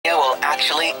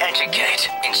actually educate,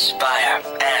 inspire,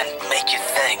 and make you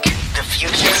think. The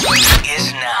future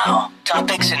is now.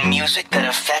 Topics and music that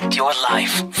affect your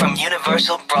life from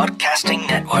Universal Broadcasting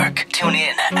Network. Tune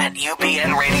in at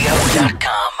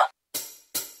ubnradio.com.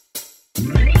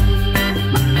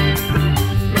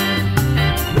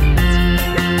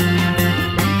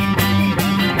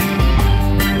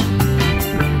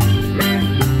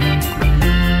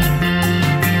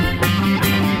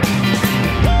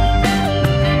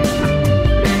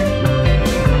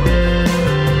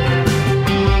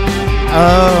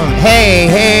 Oh,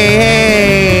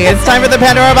 hey. It's time for the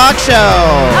Pandora Boxx show.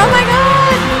 Oh, my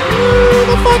God. Who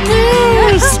the fuck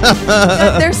cares?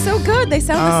 They're so good. They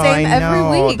sound the same every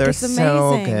week. They're it's amazing.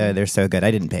 so good. They're so good.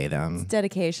 I didn't pay them. It's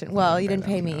dedication. Well, you didn't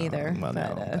pay me either. Well,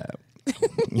 no.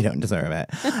 You don't deserve it.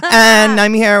 And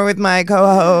I'm here with my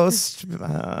co-host.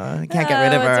 I can't get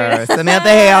rid of her. Samantha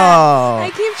Hale. I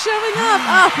keep showing up.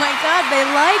 Oh, my God. They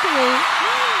like me.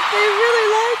 They really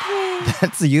like me.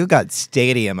 That's you got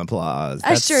stadium applause.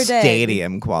 That's I sure did.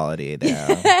 Stadium quality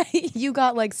there. You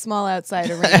got like small outside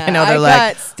arena. I know they're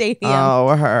got stadium. Oh,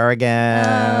 her again.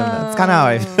 That's kind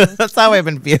of that's how I've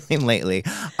been feeling lately.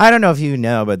 I don't know if you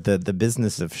know, but the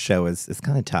business of show is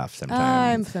kind of tough sometimes.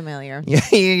 I'm familiar. Yeah,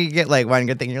 you get like one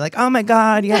good thing, you're like, oh my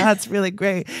God, yeah, it's really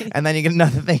great, and then you get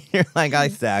another thing, you're like, I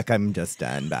suck. I'm just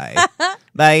done. Bye.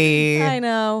 Bye. I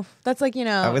know. That's like,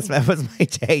 That was my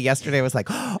day. Yesterday was like,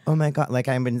 oh my God, like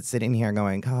I've been sitting here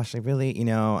going, gosh, I really,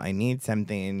 I need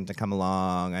something to come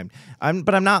along.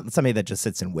 But I'm not somebody that just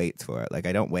sits and waits for it. Like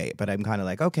I don't wait, but I'm kind of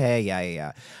like, okay,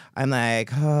 yeah. I'm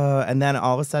like, oh, and then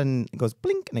all of a sudden it goes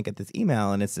blink, and I get this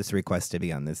email, and it's this request to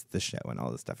be on this show and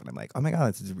all this stuff, and I'm like, oh my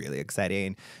God, this is really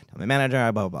exciting. Tell my manager,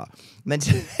 blah blah blah. And then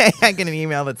today I get an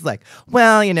email that's like,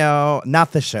 well,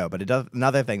 not the show, but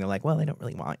another thing. They're like, well, they don't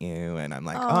really want you, and I'm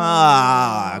like,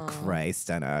 oh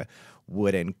Christ, on a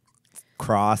wooden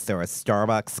cross or a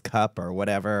Starbucks cup or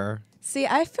whatever. See,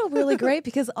 I feel really great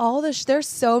because there's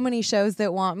so many shows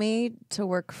that want me to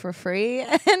work for free,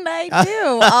 and I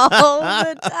do all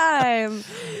the time.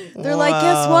 They're like,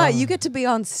 guess what? You get to be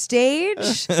on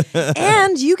stage,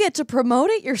 and you get to promote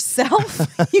it yourself.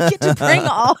 You get to bring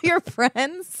all your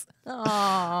friends. Aww.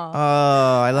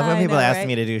 Oh, I love when people ask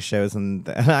me to do shows, and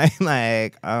I'm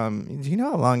like, do you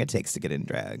know how long it takes to get in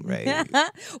drag, right?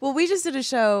 Well, we just did a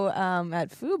show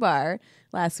at Foo Bar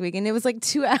last week, and it was like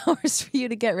 2 hours for you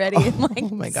to get ready. And like,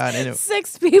 oh my God! And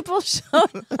 6 people showed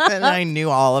up. And I knew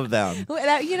all of them.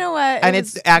 You know what? And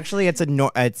it's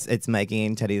Mikey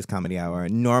and Teddy's Comedy Hour.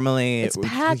 Normally, it's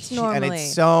packed. Normally, and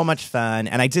it's so much fun.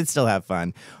 And I did still have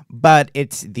fun, but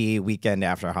it's the weekend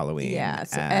after Halloween. Yeah,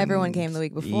 so everyone came the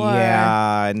week before.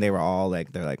 Yeah, and they were all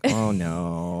like, they're like, oh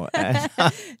no.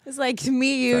 It's like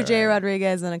me, you, Jay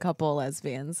Rodriguez, and a couple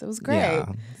lesbians. It was great. Yeah,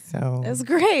 so it was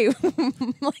great.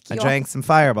 I drank some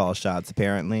Fireball shots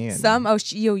apparently. And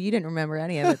you didn't remember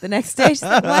any of it. The next day, she's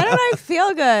like, why don't I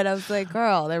feel good? I was like,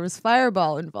 girl, there was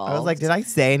Fireball involved. I was like, did I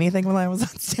say anything when I was on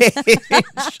stage? I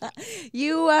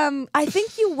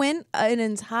think you went an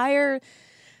entire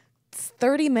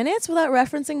 30 minutes without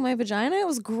referencing my vagina. It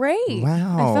was great.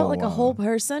 Wow. I felt like a whole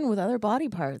person with other body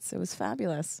parts. It was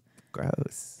fabulous.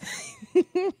 Gross. I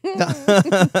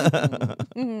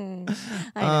know.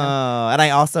 And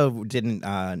I also didn't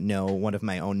know one of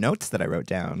my own notes that I wrote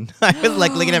down. I was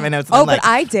like looking at my notes. And I'm but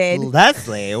I did.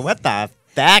 Leslie, what the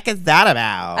heck is that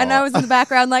about? And I was in the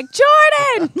background like,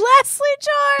 Jordan, Leslie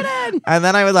Jordan. And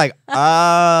then I was like,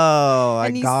 oh,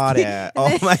 I got it.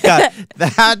 Oh my God.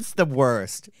 That's the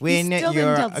worst. When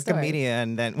you're a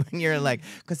comedian, then when you're like,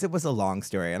 because it was a long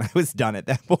story and I was done at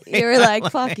that point. You were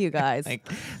like, fuck you guys. Like,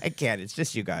 I can't. It's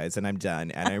just you guys and I'm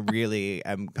done. And I really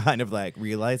am kind of like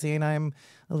realizing I'm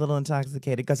a little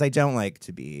intoxicated because I don't like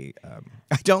to be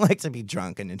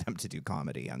drunk and attempt to do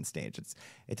comedy on stage.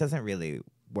 It doesn't really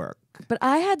work. But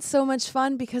I had so much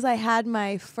fun because I had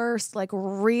my first like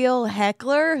real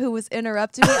heckler who was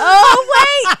interrupting me.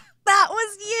 Oh wait, that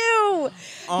was you.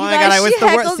 Oh my God, I was the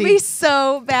worst. She heckled me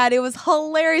so bad. It was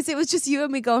hilarious. It was just you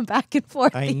and me going back and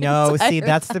forth. I know. See,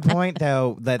 that's the point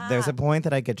though. That there's a point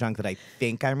that I get drunk that I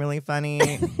think I'm really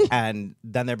funny, and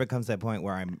then there becomes that point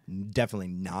where I'm definitely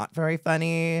not very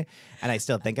funny, and I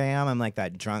still think I am. I'm like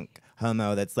that drunk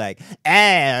homo that's like,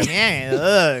 girl,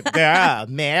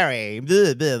 Mary,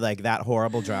 blah, blah, like that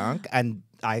horrible drunk. And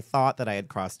I thought that I had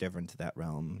crossed over into that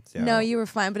realm. So. No, you were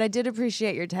fine, but I did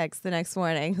appreciate your text the next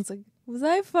morning. It's like, was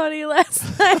I funny last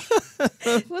night?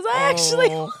 Was I actually?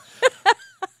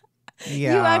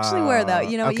 Yeah. You actually were though.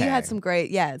 You know, you Okay. had some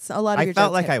great. Yeah, it's a lot of I your felt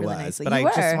jokes like hit I really was, nicely. but You I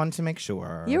just were. wanted to make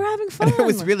sure. You were having fun. And it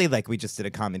was really like we just did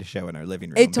a comedy show in our living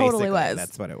room. It totally basically. was.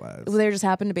 That's what it was. Well, there just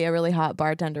happened to be a really hot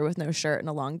bartender with no shirt and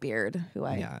a long beard who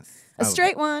I Yes. a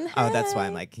straight one. Oh, that's why Hey.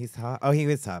 I'm like, he's hot. Oh, he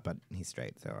was hot, but he's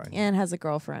straight. So And has a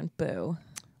girlfriend. Boo.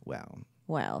 well, 2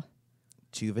 Well.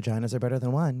 vaginas are better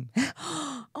than 1.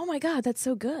 Oh my God, that's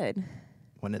so good.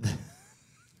 One of the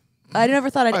I never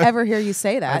thought I'd ever hear you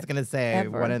say that. I was gonna say ever.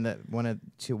 one in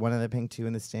the pink, 2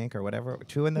 in the stink, or whatever.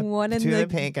 2 in the One in 2 in the- the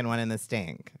pink and 1 in the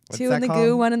stink. What's 2 that in the called?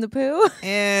 goo, 1 in the poo. Ew.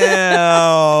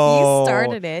 You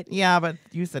started it. Yeah, but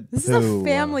you said This poo. is a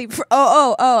family.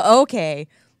 Oh, okay.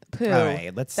 Poo. All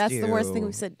right, let's That's do. the worst thing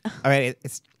we've said. All right,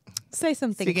 it's Say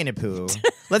something. speaking of poo.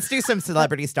 Let's do some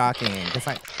celebrity stalking.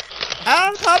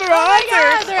 I'm Oh my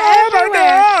God, they're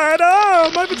everywhere.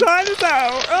 Oh, my vagina's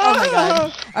out. Oh my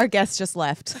God. Our guest just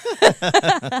left.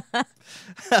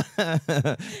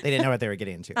 They didn't know what they were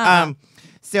getting into.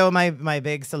 So my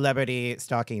big celebrity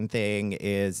stalking thing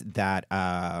is that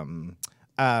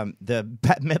the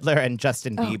Bette Midler and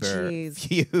Justin Bieber jeez.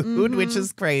 feud, which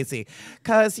is crazy,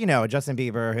 because Justin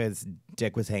Bieber, his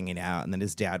dick was hanging out, and then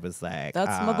his dad was like,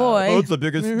 That's my boy. Oh, it's the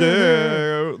biggest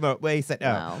dick. No, wait, he said,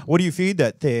 Wow. what do you feed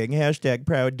that thing? #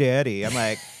 proud daddy. I'm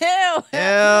like, Ew.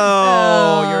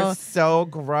 ew, you're so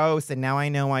gross, and now I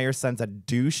know why your son's a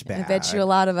douchebag. I bet you a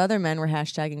lot of other men were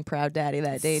hashtagging proud daddy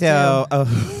that day So,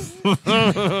 too.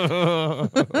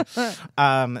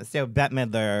 so Bette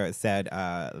Midler said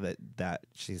that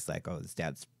she's like, oh, his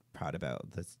dad's proud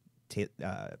about this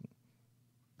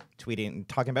tweeting,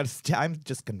 talking about his dad. I'm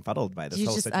just confuddled by this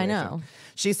whole situation. I know.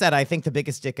 She said, I think the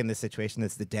biggest dick in this situation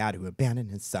is the dad who abandoned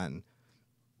his son.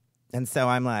 And so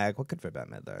I'm like, well, good for Bette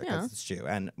Midler, because Yeah. it's true.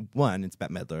 And one, it's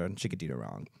Bette Midler, and she could do no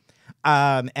wrong.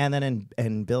 And then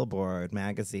in Billboard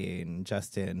magazine,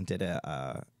 Justin did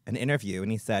an interview,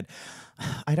 and he said,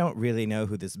 I don't really know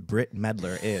who this Britt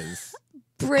Medler is.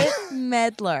 Britt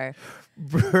Medler.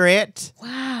 Britt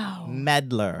Wow.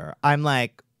 Medler. I'm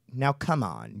like, now come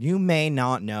on. You may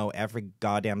not know every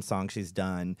goddamn song she's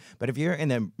done, but if you're in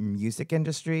the music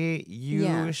industry,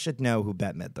 you should know who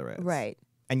Bette Midler is. Right.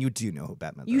 And you do know who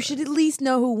Bette Midler is. You should at least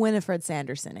know who Winifred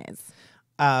Sanderson is,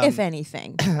 if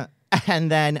anything. And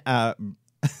then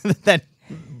then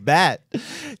Bette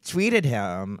tweeted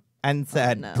him and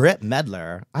said, no. Britt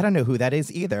Medler. I don't know who that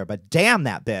is either, but damn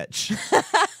that bitch.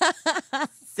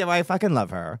 So I fucking love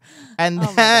her. And Oh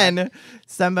my then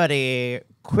somebody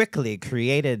quickly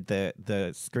created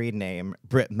the screen name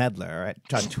Britt Medler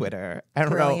on Twitter and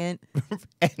Brilliant. wrote,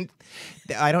 and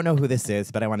I don't know who this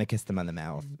is, but I want to kiss them on the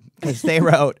mouth. Because they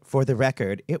wrote, for the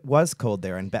record, it was cold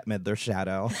there in Bette Midler's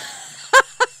shadow.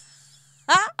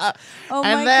 Oh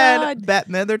And my then God.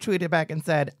 Bette Midler tweeted back and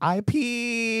said, I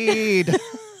peed.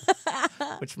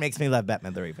 Which makes me love Bette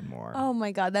Midler even more. Oh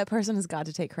my God. That person has got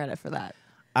to take credit for that.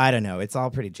 I don't know. It's all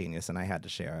pretty genius, and I had to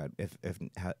share it if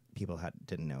people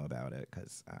didn't know about it,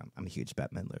 because I'm a huge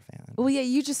Bette Midler fan. Well, yeah,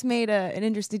 you just made an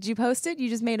interest. Did you post it? You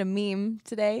just made a meme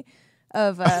today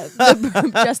of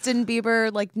Justin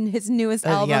Bieber, like his newest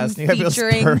album yeah, his new album is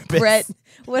featuring Purpose. Brett.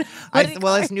 What did he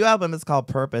call His new album is called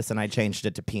Purpose, and I changed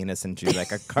it to penis and drew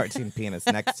like a cartoon penis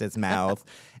next to his mouth,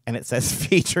 and it says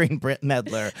featuring Britt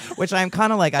Medler, which I'm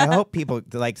kind of like, I hope people,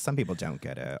 like, some people don't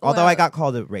get it. Although Well- I got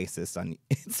called a racist on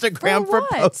Instagram For for what?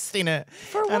 posting it.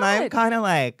 For And I'm what? kind of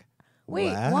like,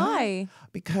 Wait, what? why?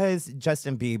 Because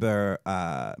Justin Bieber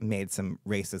made some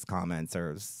racist comments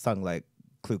or sung like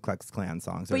Ku Klux Klan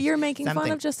songs. Or But you're making fun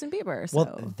something. of Justin Bieber. So.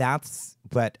 Well, that's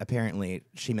what apparently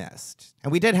she missed.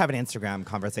 And we did have an Instagram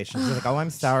conversation. She was like, oh,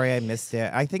 I'm sorry, I missed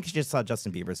it. I think she just saw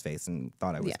Justin Bieber's face and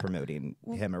thought I was promoting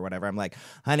him or whatever. I'm like,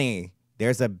 honey,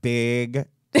 there's a big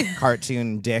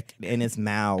cartoon dick in his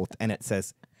mouth, and it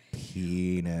says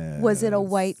penis. Was it a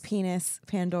white penis,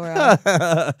 Pandora?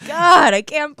 God, I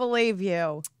can't believe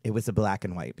you. It was a black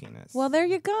and white penis. Well, there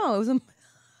you go. It was a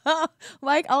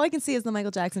like all I can see is the Michael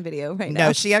Jackson video right now.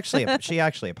 No, she actually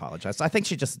apologized. I think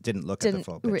she just didn't look at the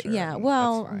full picture. Yeah, and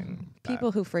well, that's fine.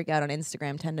 people who freak out on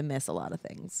Instagram tend to miss a lot of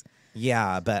things.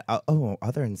 Yeah, but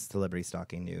other celebrity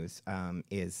stalking news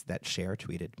is that Cher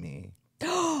tweeted me.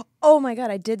 Oh my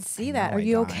God, I did see I that. know, Are I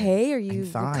you died. okay? Are I'm you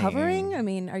fine. recovering? I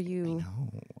mean, are you?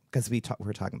 No, because we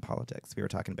were talking politics. We were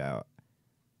talking about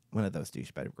one of those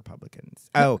douchebag Republicans.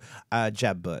 Oh,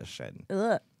 Jeb Bush and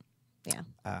Ugh. Yeah.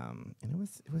 and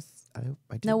it was. I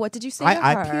did, No, what did you say to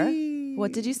I her? peed.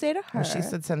 What did you say to her? Well, she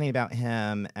said something about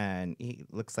him, and he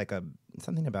looks like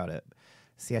something about it.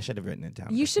 See, I should have written it down.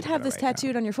 You should have this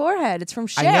tattooed on your forehead. It's from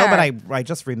Cher. I know, but I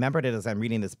just remembered it as I'm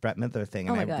reading this Brett Midler thing,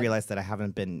 and I realized that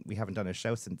we haven't done a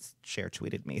show since Cher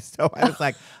tweeted me. So I was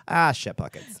like, shit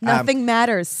buckets. Nothing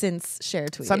matters since Cher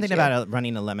tweeted something about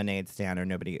running a lemonade stand or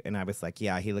nobody, and I was like,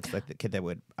 yeah, he looks like the kid that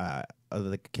would,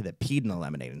 the kid that peed in the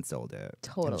lemonade and sold it.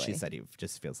 Totally. And she said he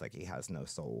just feels like he has no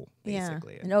soul,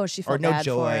 basically. Yeah. No, she felt or no bad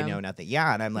joy, for him. no nothing.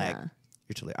 Yeah, and I'm like,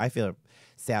 I feel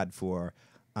sad for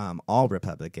all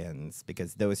Republicans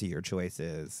because those are your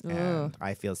choices, and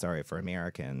I feel sorry for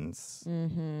Americans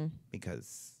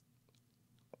because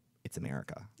it's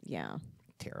America. Yeah.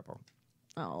 Terrible.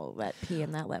 Oh, that pee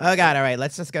in that lemon. Oh God! All right,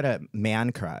 let's just go to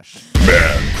man crush.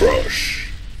 Man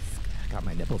crush. God,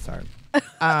 my nipples hard.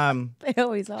 They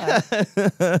always are.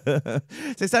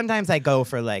 So sometimes I go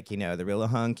for the real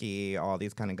hunky, all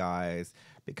these kind of guys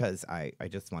because I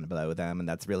just want to blow them, and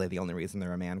that's really the only reason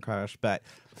they're a man crush. But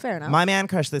fair enough. My man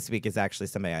crush this week is actually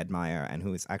somebody I admire and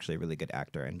who is actually a really good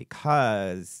actor, and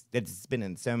because it's been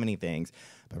in so many things,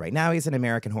 but right now he's in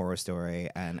American Horror Story,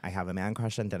 and I have a man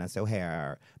crush on Dennis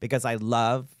O'Hare because I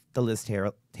love the Liz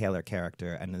Taylor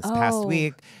character, and this past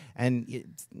week, and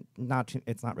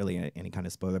it's not really any kind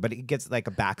of spoiler, but it gets like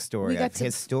a backstory of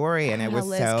his story, and it was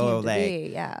Liz so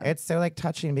it's so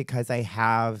touching because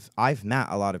I've met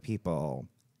a lot of people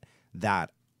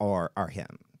that are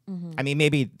him. I mean,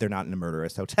 maybe they're not in a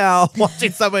murderous hotel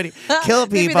watching somebody kill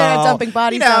people. Maybe they're not dumping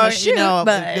bodies down the chute,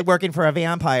 but working for a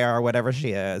vampire or whatever she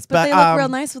is. But they look real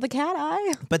nice with a cat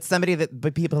eye.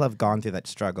 But people have gone through that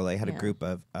struggle. I had a group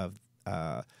of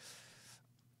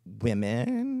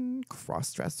women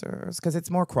cross-dressers because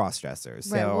it's more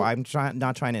cross-dressers. Right, so I'm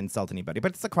not trying to insult anybody,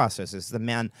 but it's the cross-dressers, the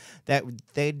men that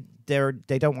they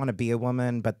don't want to be a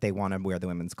woman, but they want to wear the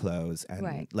women's clothes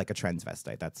and like a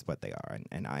transvestite. That's what they are.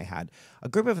 And I had a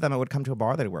group of them that would come to a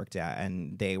bar that I worked at,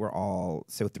 and they were all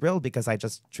so thrilled because I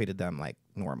just treated them like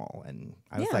normal. And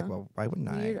I was like, well, why wouldn't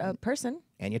I? You're a person.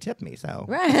 And you tipped me, so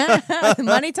right.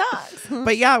 Money talks.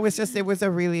 But yeah, it was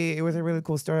a really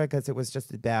cool story because it was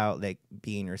just about like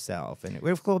being yourself, and it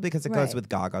was cool because it goes with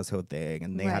Gaga's whole thing,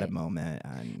 and they had a moment.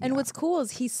 And what's cool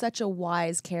is he's such a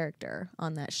wise character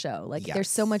on that show. Like there's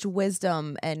so much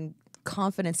wisdom and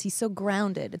confidence. He's so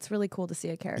grounded. It's really cool to see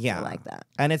a character like that.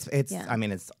 And it's I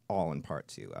mean, it's all in part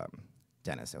to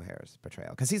Dennis O'Hare's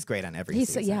portrayal because he's great on every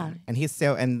season.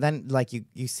 And then like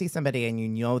you see somebody and you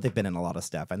know they've been in a lot of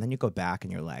stuff, and then you go back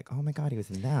and you're like, oh my God, he was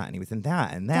in that, and he was in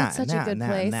that, and that, That's such a good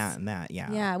place. and that.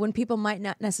 Yeah, when people might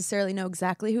not necessarily know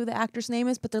exactly who the actor's name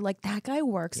is, but they're like, that guy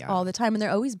works all the time, and they're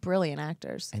always brilliant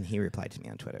actors. And he replied to me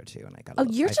on Twitter too, and I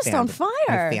got you're just on fire.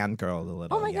 I fangirled a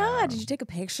little. Oh my God, did you take a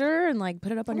picture and like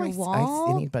put it up on your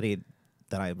wall? Anybody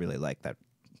that I really like that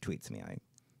tweets me,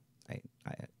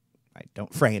 I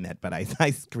don't frame it, but I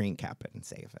screen cap it and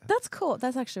save it. That's cool.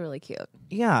 That's actually really cute.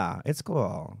 Yeah, it's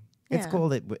cool. Yeah. It's cool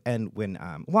that and when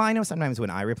I know sometimes when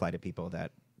I reply to people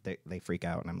that they freak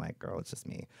out, and I'm like, girl, it's just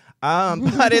me.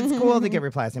 But it's cool to get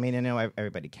replies. I mean, I know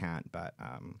everybody can't, but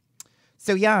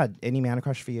so yeah, any man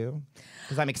crush for you?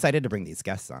 Because I'm excited to bring these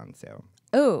guests on. So.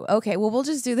 Oh, okay. Well, we'll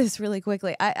just do this really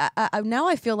quickly. I now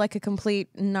I feel like a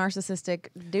complete narcissistic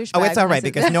douchebag. Oh, it's all right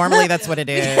because normally that's what it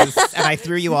is, and I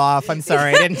threw you off. I'm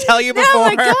sorry, I didn't tell you before.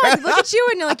 Oh my God! Look at you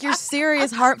and like your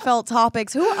serious, heartfelt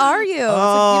topics. Who are you?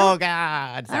 Oh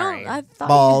God! Sorry.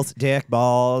 Balls, dick,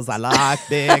 balls. I like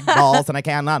big balls, and I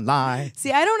cannot lie.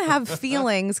 See, I don't have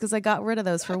feelings because I got rid of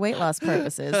those for weight loss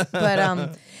purposes.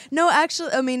 But no,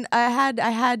 actually, I mean, I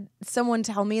had someone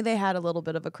tell me they had a little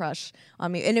bit of a crush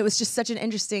on me, and it was just such an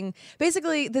interesting.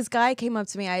 Basically, this guy came up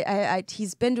to me.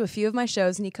 He's been to a few of my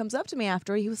shows, and he comes up to me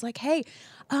after. He was like, "Hey,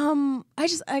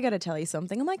 I gotta tell you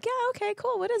something." I'm like, "Yeah, okay,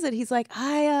 cool. What is it?" He's like,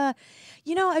 I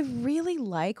really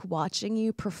like watching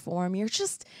you perform. You're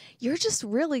just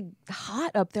really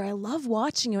hot up there. I love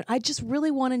watching you. I just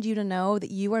really wanted you to know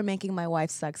that you are making my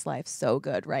wife's sex life so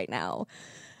good right now."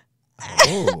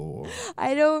 Oh.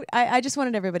 I just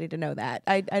wanted everybody to know that.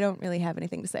 I don't really have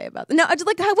anything to say about that. No, I just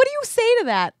like, what do you say to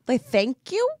that? Like,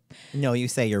 thank you? No, you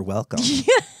say you're welcome.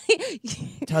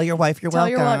 Tell your wife you're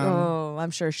welcome. Oh,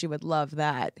 I'm sure she would love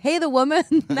that. Hey, the woman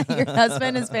that your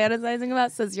husband is fantasizing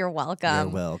about says you're welcome.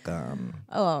 You're welcome.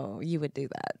 Oh, you would do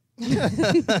that.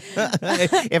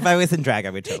 If I was in drag,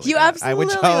 I would totally. You absolutely I would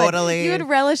totally. Would. You would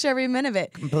relish every minute of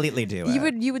it. Completely do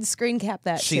it. You would screen cap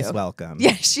that. She's too. welcome.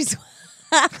 Yeah, she's.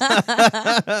 All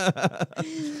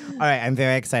right, I'm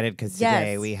very excited because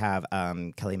today we have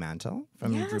Kelly Mantle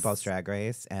from RuPaul's Drag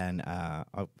Race, and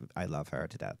I love her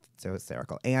to death. So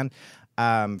hysterical. And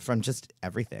from just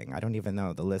everything. I don't even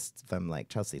know the list from like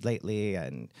Chelsea Lately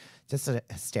and just a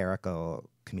hysterical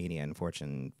comedian,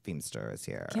 Fortune Feimster is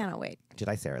here. Cannot wait. Did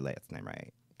I say her last name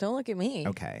right? Don't look at me.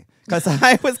 Okay. Because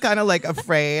I was kind of like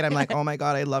afraid. I'm like, oh my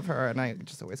God, I love her. And I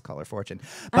just always call her Fortune.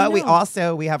 But we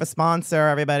have a sponsor,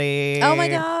 everybody. Oh my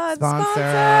God. Sponsor.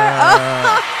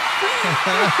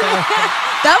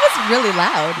 That was really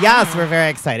loud. Yes, we're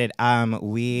very excited.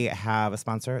 We have a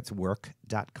sponsor. It's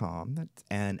work.com.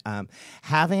 And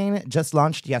having just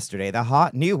launched yesterday, the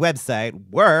hot new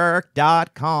website,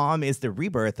 work.com, is the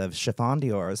rebirth of Chiffon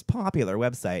Dior's popular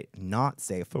website,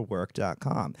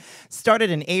 notsafe4work.com. Started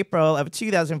in April of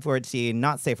 2014,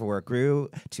 Not Safe for Work grew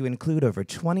to include over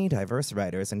 20 diverse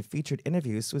writers and featured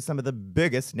interviews with some of the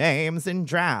biggest names in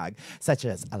drag, such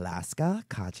as Alaska,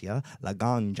 Katya,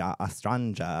 Laganja,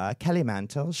 Ostranja, Kelly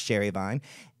Mantle, Sherry Vine,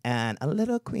 and a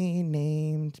little queen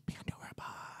named Pandora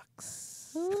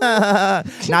Boxx.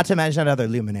 Not to mention other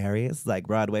luminaries like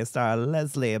Broadway star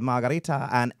Leslie Margarita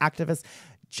and activist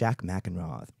Jack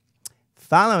McEnroe.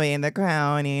 Following the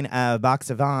crowning of Boxx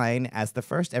Divine as the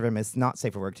first ever Miss Not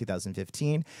Safe for Work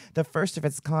 2015, the first of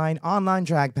its kind online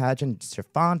drag pageant,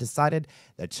 Chiffon decided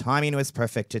the timing was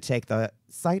perfect to take the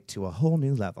site to a whole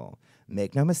new level.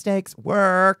 Make no mistakes,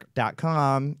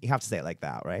 work.com. You have to say it like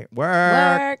that, right?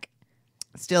 Work.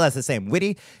 Still has the same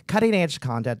witty, cutting-edge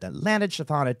content that landed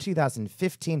Chiffon a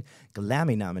 2015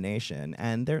 Glammy nomination,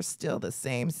 and there's still the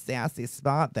same sassy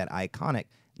spot that iconic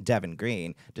Devin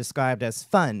Green described as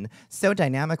fun, so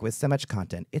dynamic with so much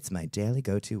content. It's my daily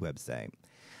go-to website.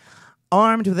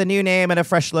 Armed with a new name and a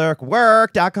fresh look,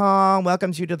 work.com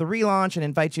welcomes you to the relaunch and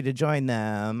invites you to join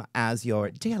them as your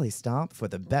daily stop for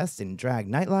the best in drag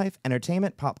nightlife,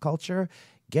 entertainment, pop culture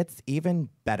gets even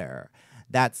better.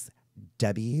 That's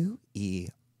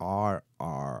WERRRK,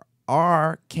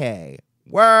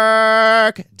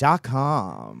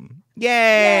 work.com.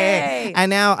 Yay! And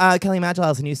now Kelly Mantle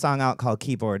has a new song out called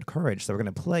Keyboard Courage, so we're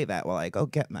going to play that while I go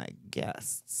get my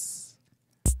guests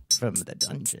from the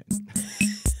dungeon.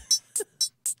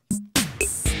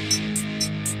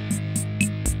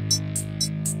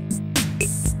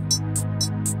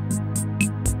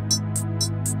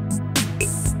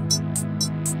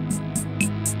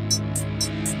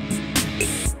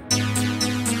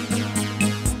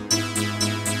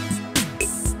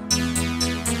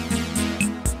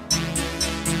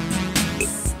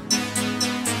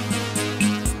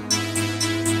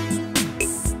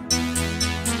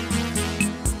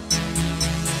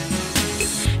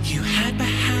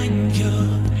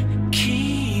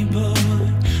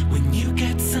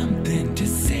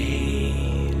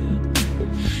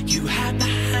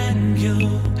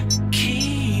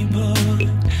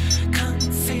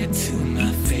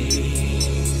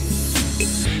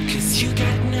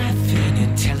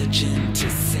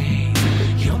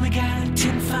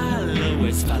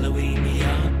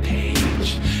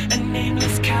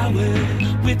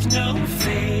 With no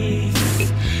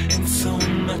faith and so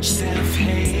much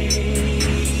self-hate.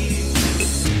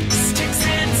 Sticks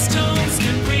and stones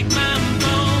can break my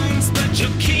bones, but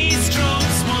your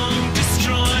keystrokes won't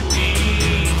destroy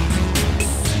me.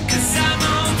 'Cause I'm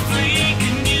on fleek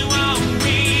and you are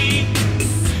weak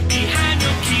behind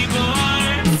your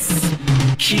keyboards.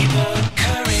 Keyboard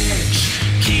courage.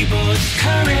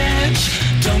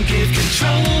 Don't give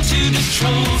control to the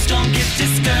trolls, don't get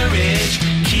discouraged.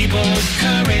 Keyboard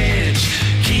courage.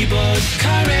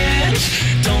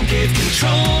 Don't give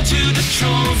control to the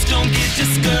trolls, don't get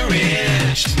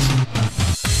discouraged.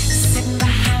 Sitting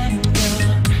behind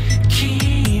your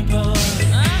keyboard,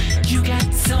 you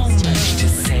got so much to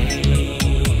say.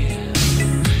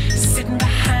 Sitting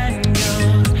behind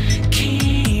your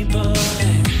keyboard,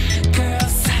 girl,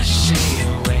 sashay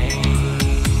away.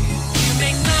 You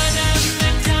make fun of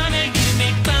Madonna, you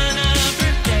make fun of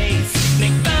her face,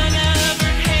 make fun of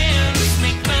her hands,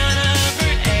 make fun of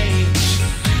her age.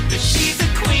 But she's a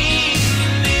queen,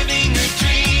 living her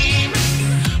dream,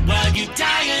 while you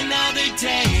die another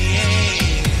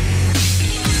day.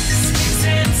 Sticks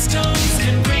and stones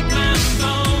can break my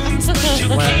bones, but your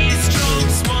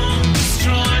keystrokes won't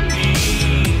destroy me.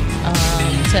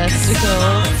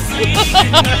 Testicles.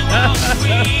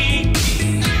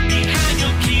 Behind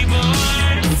your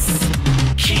keyboards.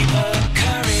 Keyboard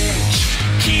courage.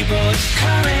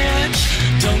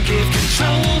 Don't give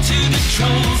control to the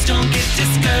trolls, don't get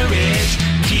discouraged.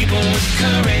 Keyboard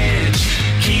courage.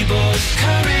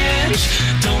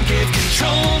 Don't give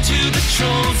control to the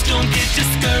trolls, don't get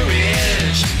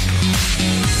discouraged.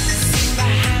 Sing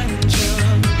behind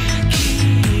your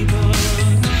keyboard.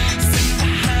 Sing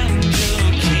behind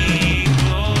your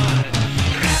keyboard.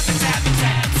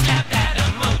 Rap-a-tap-a-tap, slap that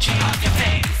emoji off your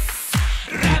face.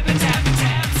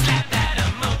 Rap-a-tap-a-tap, slap that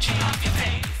emoji off your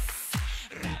face.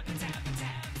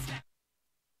 Rap-a-tap-a-tap, slap.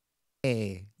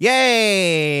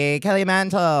 Yay! Kelly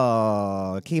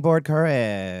Mantle, keyboard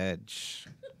courage.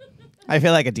 I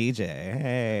feel like a DJ.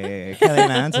 Hey, Kelly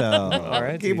Mantle, Or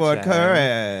a keyboard DJ.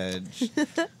 courage.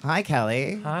 Hi,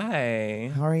 Kelly.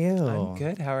 Hi. How are you? I'm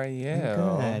good. How are you?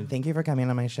 I'm good. Thank you for coming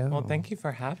on my show. Well, thank you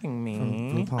for having From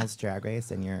me. RuPaul's Drag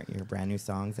Race and your brand new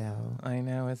songs out. I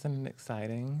know, isn't it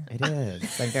exciting? It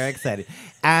is. I'm very excited.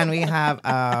 And we have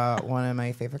one of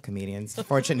my favorite comedians,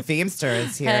 Fortune Feimster,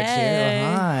 is here Hey. too.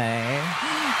 Hi.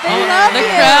 They love The you.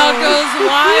 crowd goes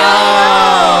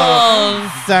wild.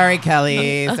 Sorry,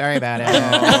 Kelly. Sorry about it.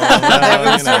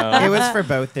 Well, you know, It was for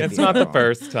both of you. it's not the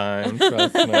first time,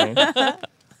 trust me.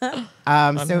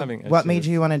 So having what made issues.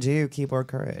 you want to do Keyboard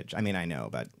Courage? I mean, I know,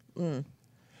 but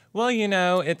Well, you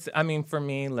know, I mean, for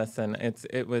me, listen,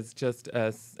 it was just,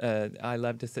 I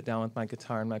love to sit down with my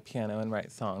guitar and my piano and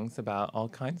write songs about all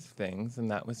kinds of things.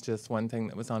 And that was just one thing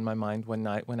that was on my mind one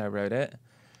night when I wrote it.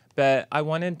 But I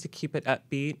wanted to keep it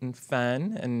upbeat and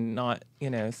fun and not,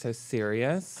 so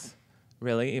serious,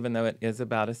 really, even though it is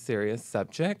about a serious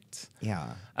subject.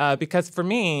 yeah. Because for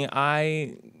me,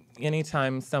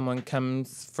 anytime someone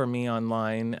comes for me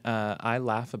online, I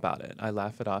laugh about it. I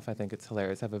laugh it off. I think it's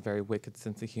hilarious. I have a very wicked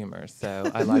sense of humor, so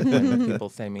I like when people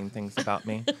say mean things about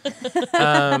me.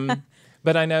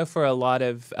 But I know for a lot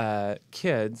of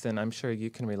kids, and I'm sure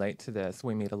you can relate to this,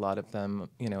 we meet a lot of them,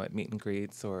 at meet and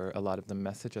greets, or a lot of them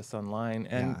message us online,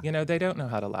 and, they don't know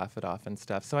how to laugh it off and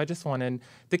stuff. So I just wanted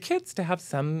the kids to have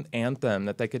some anthem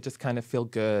that they could just kind of feel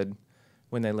good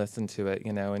when they listen to it,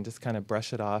 and just kind of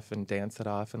brush it off and dance it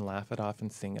off and laugh it off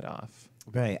and sing it off.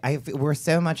 Right. We're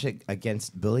so much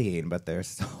against bullying, but there's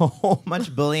so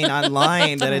much bullying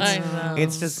online that I know.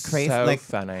 it's just crazy. So like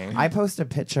funny. I post a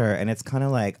picture and it's kind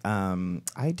of like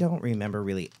I don't remember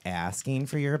really asking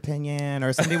for your opinion,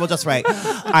 or somebody will just write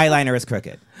eyeliner is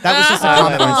crooked. That was just a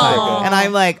comment one time, and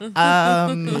I'm like,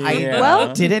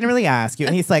 I didn't really ask you.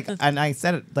 And he's like, and I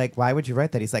said, like, why would you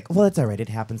write that? He's like, well, it's all right. It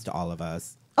happens to all of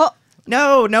us. Oh.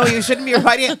 No, you shouldn't be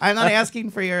writing. I'm not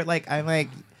asking for your I'm like.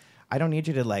 I don't need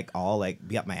you to all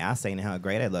be up my ass saying how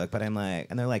great I look, but I'm like,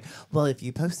 and they're like, well, if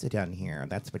you post it down here,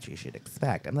 that's what you should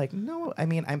expect. I'm like, no, I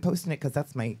mean, I'm posting it because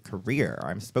that's my career.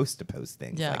 I'm supposed to post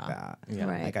things like that. Yeah.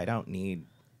 Right. Like I don't need,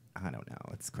 I don't know,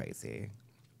 it's crazy.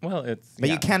 Well, But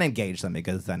you can't engage them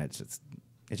because then it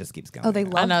just keeps going. Oh, they I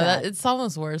love know that. it's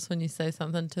almost worse when you say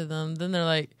something to them. Then they're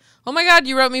like, "Oh my God,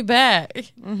 you wrote me back,"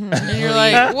 and you're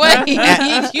like,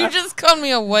 "Wait, you just called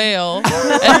me a whale,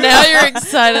 and now you're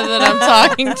excited that I'm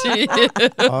talking to you."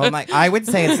 Oh my! I would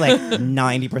say it's like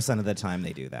 90% of the time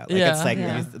they do that. Like Yeah. it's like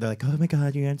Yeah. they're like, "Oh my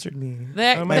God, you answered me." Oh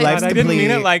my My life's God, I didn't mean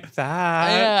complete. it like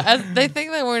that. Yeah, they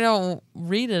think that we don't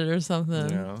read it or something.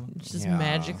 Yeah. It just Yeah.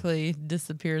 magically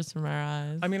disappears from our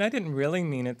eyes. I mean, I didn't really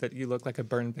mean it that you look like a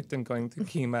burn victim going through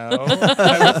chemo.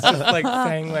 I was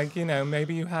just saying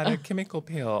maybe you had a chemical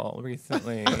peel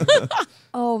recently.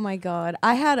 Oh my God.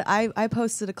 I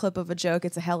posted a clip of a joke.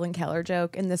 It's a Helen Keller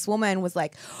joke. And this woman was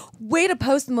like, way to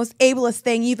post the most ableist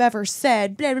thing you've ever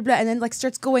said, blah, blah, blah. And then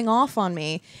starts going off on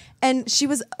me. And she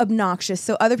was obnoxious.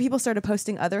 So other people started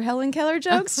posting other Helen Keller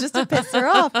jokes just to piss her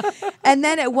off. And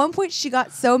then at one point she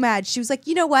got so mad. She was like,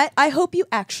 you know what? I hope you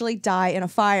actually die in a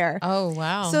fire. Oh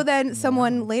wow. So then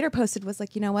someone later posted was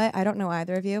like, you know what? I don't know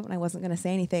either of you. And I wasn't going to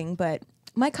say anything, but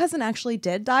my cousin actually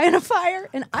did die in a fire.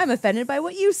 And I'm offended by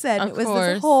what you said. Of It was course.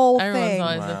 this whole Everyone's thing.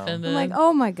 always Wow. offended. I'm like,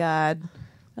 oh my God.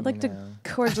 I'd like to know.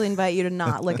 cordially invite you to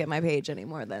not look at my page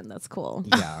anymore then. That's cool.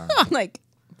 Yeah, I'm like,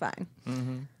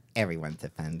 fine. everyone's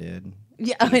offended.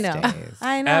 Yeah, I these know. days.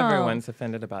 I know. Everyone's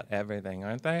offended about everything,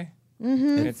 aren't they?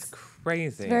 Mm-hmm. It's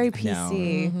crazy. very I know.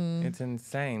 PC. It's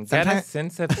insane. Get a Sometimes-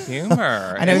 sense of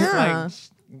humor. I know-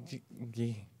 It's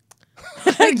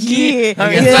Yeah. like, Yeah.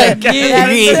 it's like,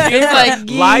 it's like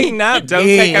lighten up. Don't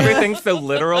take Yeah. everything so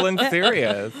literal and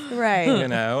serious. Right.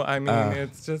 I mean,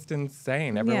 it's just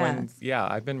insane. Everyone's,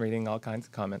 I've been reading all kinds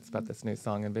of comments about this new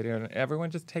song and video, and everyone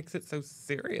just takes it so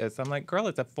serious. I'm like, girl,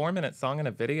 it's a 4-minute song and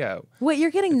a video. Wait,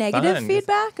 you're getting negative fun.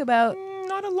 feedback about,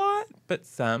 Not a lot, but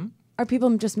some. are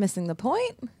people just missing the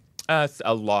point? A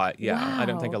lot, yeah. I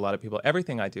don't think Wow. a lot of people,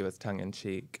 everything I do is tongue in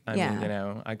cheek. I Yeah.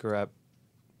 mean, I grew up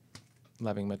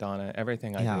loving Madonna.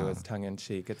 Everything I do Yeah. is tongue in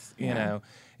cheek. It's,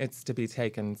 it's to be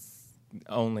taken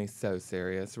only so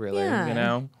serious, really,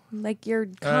 Yeah. Like you're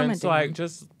And commenting. so I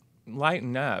just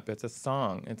lighten up. It's a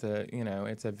song. It's a,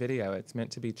 it's a video. It's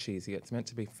meant to be cheesy. It's meant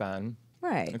to be fun.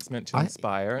 Right. It's meant to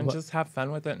inspire and just have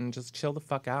fun with it and just chill the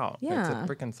fuck out. It's Yeah. a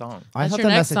freaking song. I That's thought your the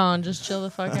next message- song. Just chill the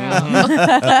fuck out.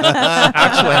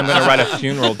 Actually, I'm going to write a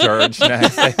funeral dirge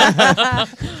next.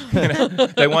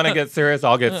 They want to get serious.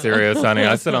 I'll get serious, honey.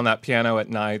 I sit on that piano at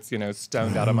nights,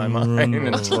 stoned out of my mind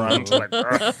and drunk. Like,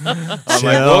 I'm like,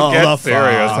 we'll get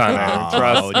serious, honey.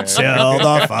 Trust me. Chill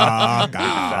the fuck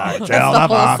out. Chill the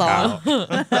fuck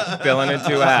out. Feeling a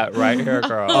duet right here,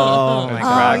 girl. Oh, my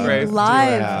Drag God. race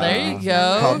Live. duet. There you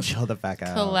go. Called Chill the fuck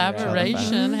out.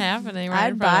 Collaboration happening right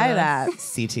in I'd front buy of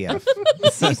us. that. CTF.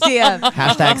 CTF.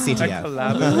 Hashtag A CTF.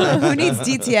 collaboration. Who needs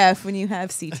DTF when you have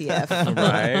CTF?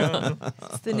 Right?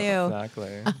 It's the new,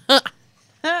 Exactly.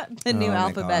 the new Oh my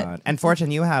alphabet. God. And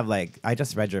Fortune, you have I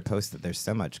just read your post that there's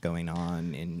so much going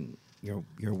on in your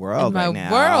world In my right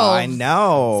now. world. I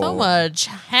know. So much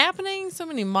happening, so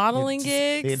many modeling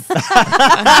gigs. It's, So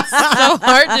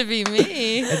hard to be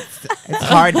me. it's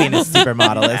hard being a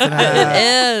supermodel, isn't it?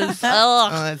 It is.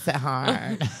 Ugh. Oh, it's so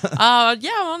hard.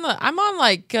 Yeah, I'm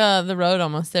on the road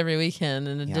almost every weekend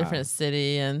in a Yeah. different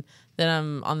city, and then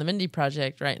I'm on the Mindy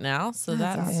project right now, so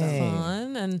that's awesome.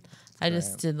 fun. And I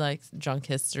just did drunk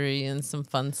history and some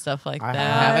fun stuff like I that.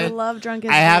 have I it. love Drunk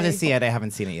I have to History. see it. I haven't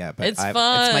seen it yet, but It's It's my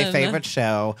fun. favorite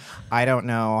show. I don't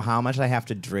know how much I have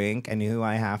to drink and who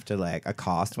I have to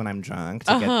accost when I'm drunk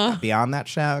to get be on that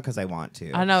show because I want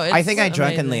to. I know, I it's think I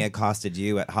drunkenly amazing. accosted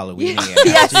you at Halloween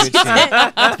Yes, you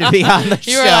to be on the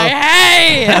You show. were like,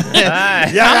 "Hey,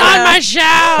 come on my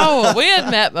show." We had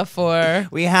met before.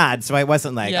 We had, so I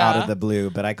wasn't out Yeah. of the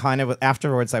blue, but I kind of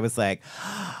afterwards I was like,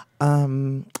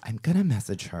 I'm gonna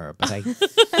message her, but I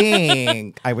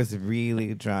think I was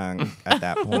really drunk at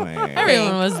that point.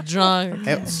 Everyone was drunk.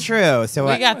 It's true. So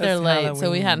We I got there It's late, so we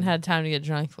Halloween. hadn't had time to get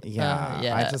drunk. Yeah,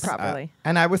 yet. I just Properly.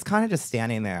 and I was kind of just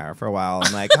standing there for a while.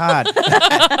 I'm like, God,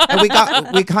 and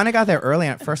we kind of got there early.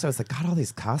 And at first, I was like, God, all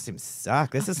these costumes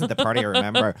suck. This isn't the party I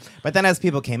remember. But then as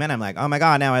people came in, I'm like, oh my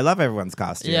God, now I love everyone's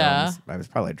costumes. Yeah. I was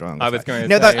probably drunk. I was going to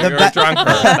No, say, the you were drunker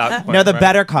at that point. No, the right?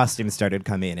 better costumes started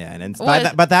coming in, and by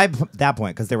What? that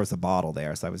point, because there was a bottle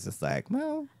there, so I was just like,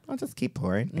 well, I'll just keep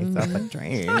pouring myself a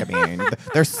drink. I mean,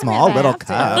 they're small little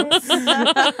cups,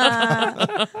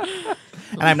 and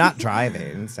I'm not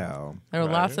driving, so There were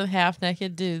Right. lots of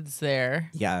half-naked dudes there.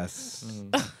 yes,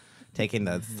 taking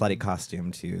the slutty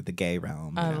costume to the gay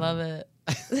realm. I love it.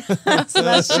 So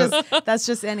that's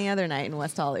just any other night in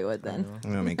West Hollywood then.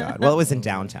 Oh my God! Well, it was in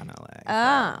downtown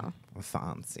LA. Oh.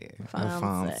 Fancy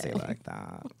Fancy. like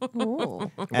that. Ooh.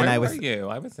 And Where I was were you?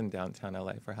 I was in downtown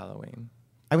LA for Halloween.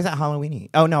 I was at Halloween.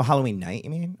 Oh no, Halloween night.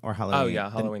 You mean or Halloween? Oh yeah,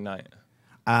 Halloween night.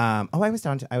 I was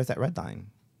I was at Redline.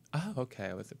 Oh, okay.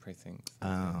 I was at Precinct.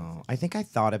 Oh, I think I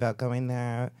thought about going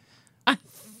there I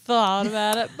thought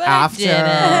about it, but after, I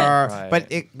didn't.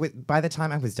 Right. but by the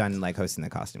time I was done hosting the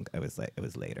costume, it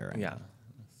was later. and Yeah.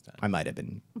 I might have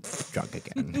been drunk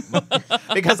again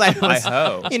because I I was.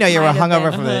 hope. You know, you were Might have hungover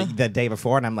been. from the day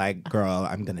before, and I'm like, girl,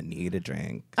 I'm gonna need a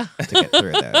drink to get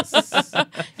through this.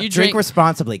 You Drink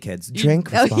responsibly, kids. Drink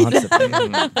Oh, yeah.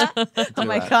 responsibly. Oh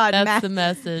my God, That's Matt. the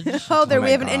message. Oh, there Oh we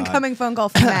my have an God. incoming phone call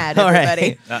from Matt, All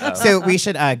everybody. right. Uh-oh. So we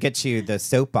should get you the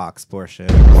soapbox portion.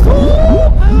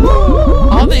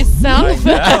 All these sound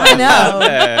effects. I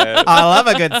know. I love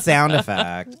a good sound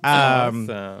effect.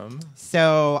 Awesome.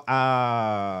 So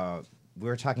we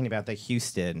were talking about the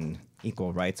Houston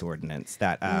Equal Rights Ordinance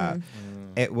that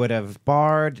it would have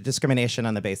barred discrimination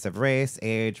on the basis of race,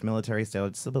 age, military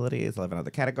status, disabilities, 11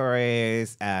 other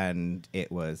categories, and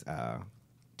it was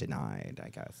denied, I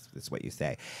guess is what you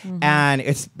say. And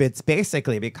it's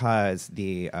basically because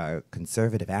the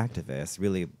conservative activists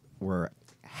really were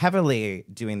heavily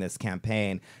doing this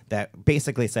campaign that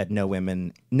basically said no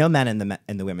men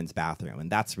in the women's bathroom, and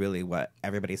that's really what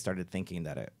everybody started thinking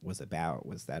that it was about.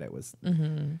 Was that it was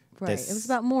Right. this- It was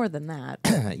about more than that.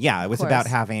 yeah, it was course. about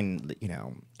having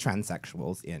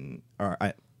transsexuals in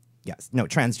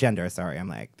transgender. Sorry, I'm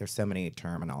like there's so many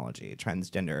terminology.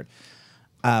 Transgendered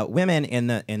women in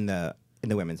the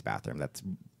women's bathroom.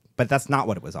 But that's not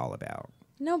what it was all about.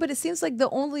 No, but it seems like the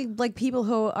only people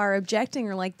who are objecting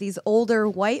are these older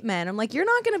white men. I'm like, you're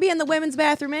not going to be in the women's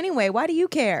bathroom anyway. Why do you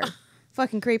care?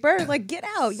 Fucking creeper. Get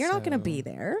out. You're not going to be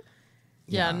there.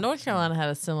 Yeah, North Carolina had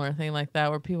a similar thing like that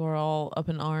where people were all up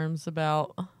in arms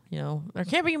about, there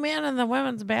can't be men in the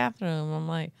women's bathroom. I'm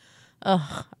like,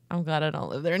 ugh, I'm glad I don't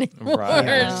live there anymore. Right.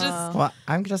 It's just, Well,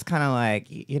 I'm just kind of like,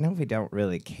 we don't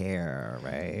really care,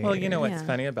 right? Well, what's Yeah.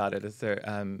 funny about it is there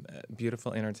a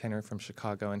beautiful entertainer from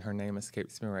Chicago, and her name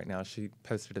escapes me right now. She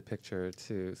posted a picture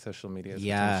to social media, which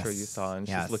I'm sure you Yes, saw, and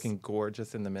yes. she's looking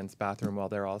gorgeous in the men's bathroom while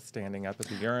they're all standing up at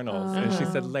the urinals. And she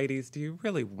said, "Ladies, do you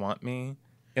really want me?"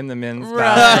 in the men's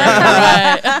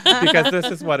bathroom. Right. Because this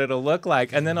is what it'll look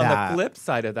like. And then on That- the flip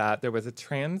side of that, there was a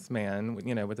trans man,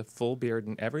 with a full beard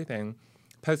and everything,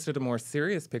 posted a more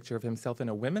serious picture of himself in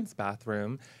a women's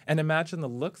bathroom. And imagine the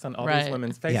looks on all these Right.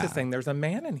 women's faces Yeah. saying, there's a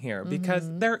man in here. Because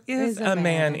there is There's a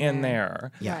man in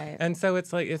there. Yeah. Right. And so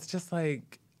it's just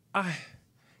like,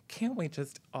 can't we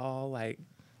just all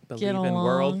believe in along.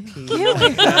 world peace?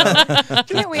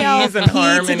 Can't we all Peace and pee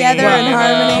harmony, together in you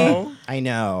harmony? know? I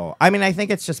know. I mean, I think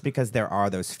it's just because there are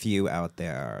those few out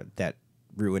there that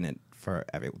ruin it for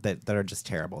that are just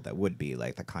terrible. That would be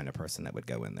like the kind of person that would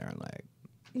go in there and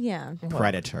Yeah.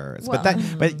 predators. well,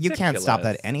 but you can't stop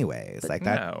that ridiculous. anyways. Like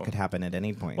that No. could happen at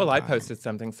any point. Well, in I time. posted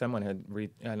something. Someone had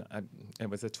and it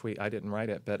was a tweet. I didn't write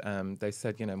it, but they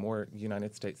said, more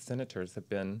United States senators have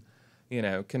been,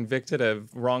 convicted of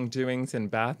wrongdoings in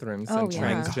bathrooms Oh, and yeah.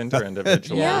 transgender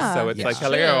individuals. Yeah. So it's Yeah. like,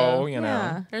 hello,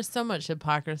 Yeah. There's so much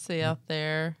hypocrisy out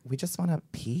there. We just want to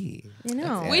pee. You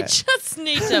know. That's We it. just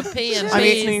need to pee and I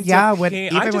mean, pee. yeah, when, I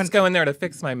even just when go in there to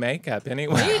fix my makeup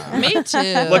anyway. Me too.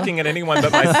 Looking at anyone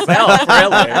but myself,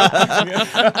 really.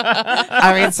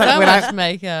 I mean, so so when much I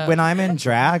makeup. when I'm in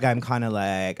drag, I'm kind of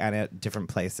like I'm at different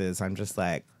places. I'm just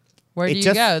like. Where do it you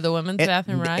just- go? The women's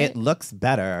bathroom, right? It looks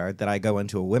better that I go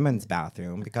into a women's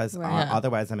bathroom because Right.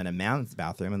 otherwise I'm in a man's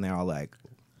bathroom and they're all like,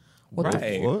 "What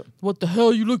Right. the fuck?" What the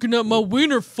hell are you looking at my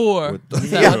wiener for?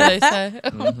 Is that Yeah. what they say?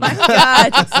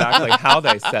 God. Exactly how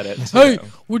they said it, too. Hey,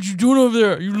 what you doing over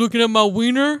there? You looking at my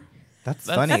wiener? That's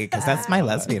funny because that's my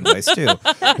lesbian voice too.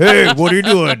 Hey, what are you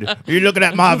doing? Are you looking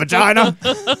at my vagina?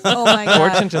 Oh my God.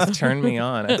 Fortune just turned me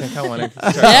on. I think I want to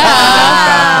start.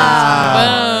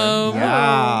 Boom.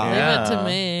 Yeah. Leave it to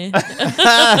me.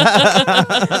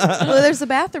 Well, there's a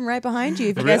bathroom right behind you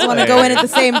if you guys want to Really? go in at the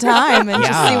same time and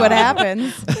just see what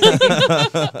happens.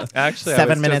 Actually,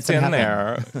 7 I was minutes just in in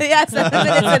heaven. there. Yeah, 7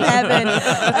 minutes in heaven.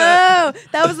 Oh,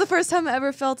 that was the first time I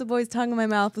ever felt a boy's tongue in my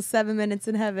mouth was 7 minutes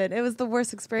in heaven. It was the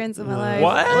worst experience of my life.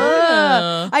 What?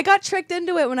 Ugh. I got tricked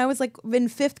into it when I was like in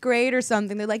 5th grade or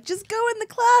something. They're like, just go in the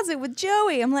closet with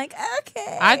Joey. I'm like,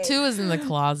 okay. I too was in the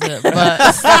closet, but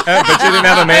But you didn't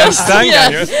have a man's tongue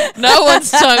down yours. yes, no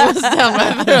one's tongue was down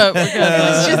my throat.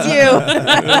 It's just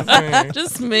you.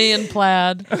 Just me and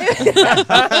plaid.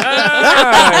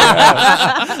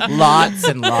 Lots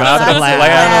and lots Got of the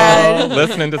flannel. flannel,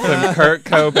 listening to some Kurt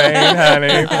Cobain, honey,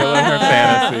 feeling her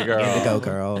fantasy girl. Indigo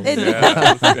girls.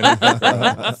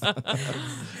 Yes.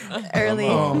 Early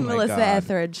Oh my Melissa God.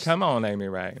 Etheridge. Come on, Amy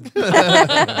Ray.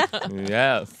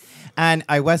 Yes. And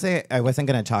I wasn't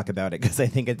gonna talk about it because I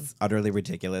think it's utterly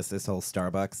ridiculous. This whole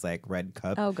Starbucks like red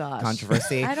cup Oh, gosh.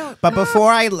 controversy. I don't- But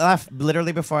before I left,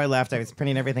 literally before I left, I was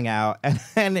printing everything out,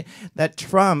 and that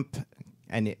Trump.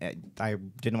 And I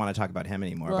didn't want to talk about him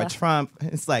anymore. But Blech. Trump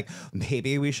is like,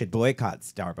 maybe we should boycott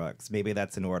Starbucks. Maybe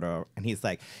that's in order. And he's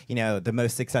like, the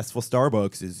most successful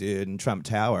Starbucks is in Trump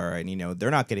Tower. And,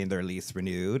 they're not getting their lease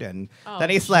renewed. And then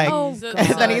he's like, Oh,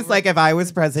 then he's like, if I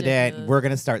was president, Ridiculous. we're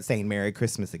going to start saying Merry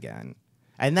Christmas again.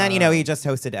 And then, he just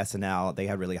hosted SNL. They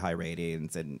had really high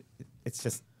ratings. And it's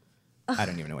just, I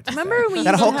don't even know what to Remember say. when we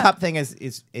That used to whole have- cup thing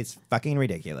is fucking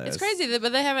ridiculous. It's crazy,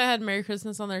 but they haven't had Merry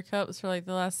Christmas on their cups for like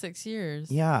the last 6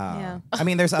 years. Yeah. Yeah. I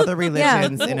mean, there's other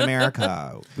religions in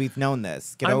America. We've known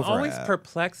this. Get I'm over always it.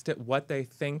 perplexed at what they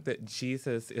think that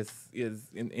Jesus is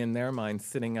in their mind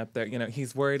sitting up there.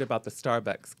 He's worried about the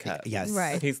Starbucks cup. Yes.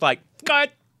 Right. He's like, God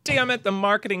damn it, the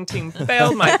marketing team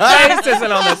failed. My face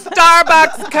isn't on the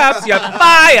Starbucks cups. You're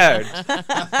fired.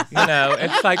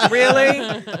 It's like, really?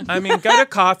 I mean, go to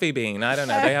Coffee Bean. I don't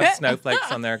know. They have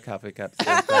snowflakes on their coffee cups.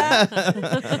 don't they?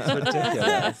 It's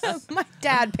ridiculous. My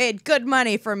dad paid good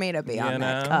money for me to be on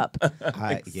that cup.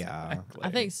 Yeah. I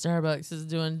think Starbucks is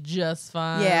doing just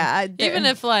fine. Yeah, even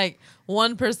if like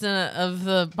 1% of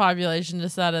the population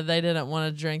decided they didn't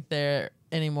want to drink there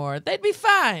anymore, they'd be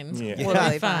fine. Yeah. It'll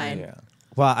Totally be fine. Yeah.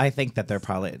 Well, I think that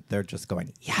they're just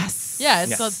going, yes. Yeah,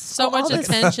 it's Yes. so all much this-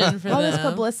 attention for All them. this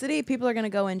publicity, people are going to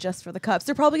go in just for the cups.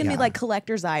 They're probably going to Yeah. be like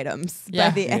collector's items Yeah.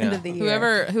 by the end Yeah. of the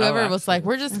year. Whoever Oh, was like,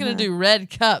 we're just gonna do red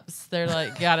cups. They're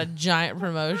like got a giant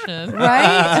promotion, Right?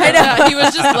 I know. Yeah, he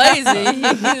was just lazy. He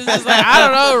was just like, I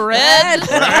don't know, red.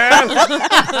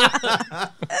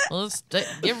 Let's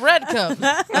get red cup.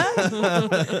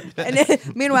 And then,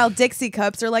 meanwhile, Dixie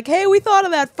cups are like, hey, we thought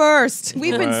of that first.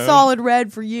 We've been Right. solid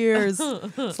red for years.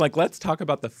 It's like, let's talk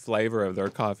about the flavor of their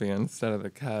coffee instead of the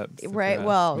cups. if Right. you ask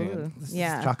Well, me. Let's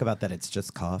yeah. talk about that. It's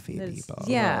just coffee, It's- people.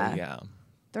 yeah. Yeah.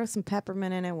 Throw some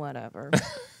peppermint in it, whatever.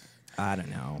 I don't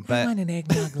know. But an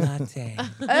eggnog latte.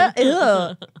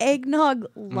 Ew. Eggnog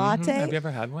latte? Have you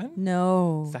ever had one?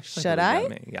 No. It's actually Should really I?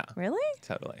 yummy. Yeah. Really?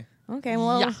 Totally. Okay,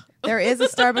 well, Yeah. there is a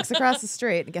Starbucks across the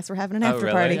street. I guess we're having an after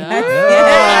really? party.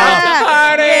 Yeah.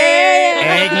 Party!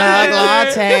 Eggnog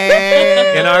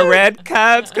latte. In our red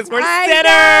cups because we're I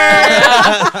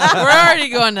sinners. We're already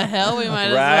going to hell. We might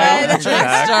as Right, well drink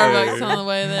exactly. Starbucks on the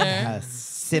way there.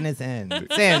 Sin is in.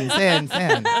 Sin.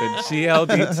 The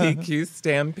GLBTQ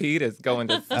stampede is going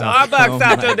to Starbucks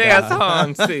after this,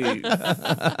 Hansies.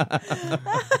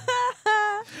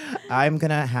 I'm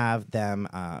gonna have them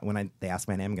when they ask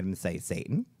my name. I'm gonna say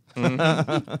Satan.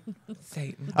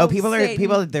 Satan. Oh, people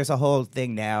Satan. are. There's a whole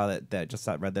thing now that just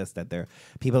read this that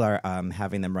people are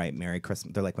having them write Merry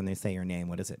Christmas. They're like when they say your name,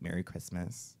 what is it? Merry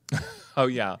Christmas. Oh,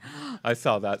 yeah. I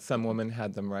saw that. Some woman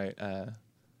had them write,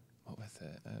 what was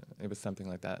it? It was something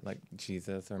like that, like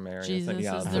Jesus or Mary. Jesus or something.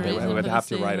 Yeah, is the so they reason would for have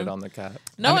the to write it season. on the cup.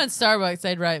 No, in Starbucks,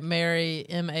 they'd write Mary,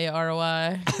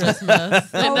 Mary, Christmas.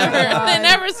 They Oh my God.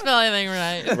 never spell anything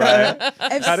right. Right?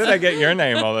 How did I get your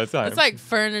name all the time? It's like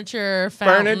furniture,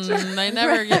 fountain. Furniture. They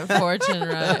never get fortune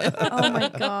right. Oh my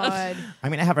God. I'm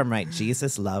gonna have them write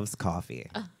Jesus loves coffee.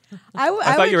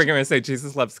 I thought you were going to say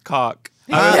Jesus loves cock.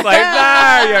 I was like,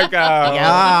 there you go.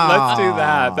 Yeah. Let's do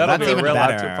that. That'll That's be a even real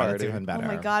better. after That's party. even better. Oh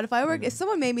my God! If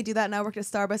someone made me do that and I worked at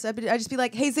Starbucks, I'd just be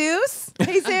like, Jesus,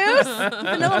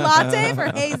 vanilla latte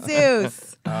for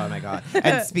Jesus. Oh my God!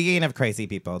 And speaking of crazy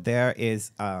people, there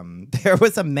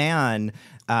was a man.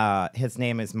 His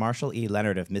name is Marshall E.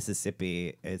 Leonard of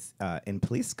Mississippi. Is in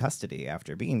police custody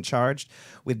after being charged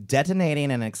with detonating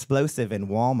an explosive in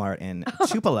Walmart in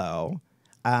Tupelo.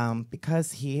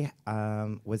 Because he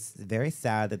was very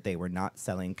sad that they were not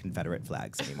selling Confederate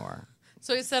flags anymore.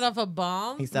 So he set off a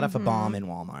bomb? He set off a bomb in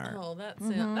Walmart. Oh,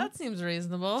 that seems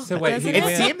reasonable. So wait, he It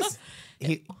went seems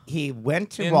he went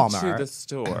to into Walmart, the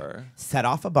store set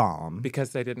off a bomb.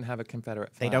 because they didn't have a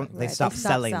Confederate flag. They stopped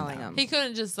selling them. them. He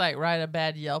couldn't just like write a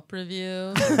bad Yelp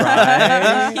review.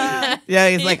 Right? Yeah,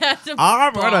 he's He like, had to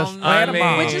I'm gonna bomb spray I the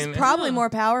bomb. Which is mean- probably more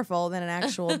powerful than an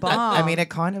actual bomb. I mean, it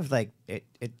kind of like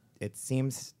it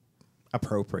seems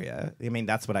appropriate. I mean,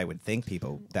 that's what I would think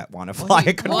people that want to fly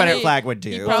a Confederate flag would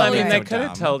do. Well, I Probably mean, right. they So could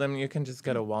have dumb. told him you can just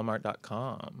go to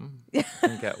Walmart.com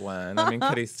and get one. I mean,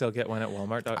 could he still get one at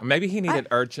Walmart? Maybe he needed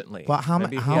urgently. Well, how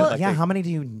Maybe many? he had, like, a- How many do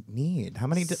you need? How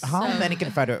many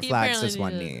Confederate He flags apparently does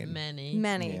one needed need? Many.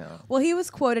 Many. Yeah. Well, he was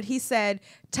quoted. He said,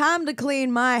 "Time to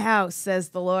clean my house," says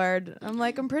the Lord. I'm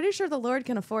like, I'm pretty sure the Lord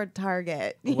can afford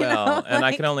Target. You Well, know? and I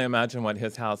Like, can only imagine what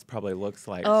his house probably looks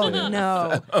like. Oh too.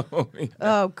 no! So, yeah.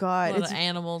 Oh A God! lot It's of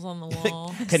animals on the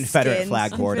wall. Confederate skins.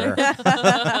 flag border.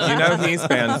 You know he's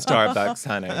banned Starbucks,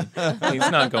 honey.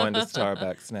 He's not going to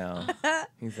Starbucks now.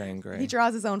 He's angry. He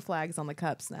draws his own flags on the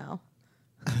cups now.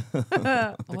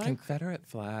 The Confederate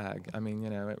flag. I mean,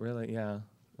 it really,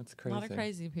 that's A crazy. lot of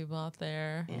crazy people out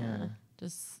there. Yeah.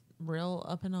 Just real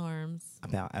up in arms.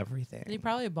 About everything. And he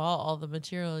probably bought all the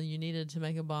material you needed to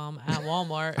make a bomb at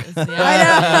Walmart. Is the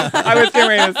I was getting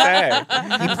ready to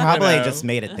say. He probably know. just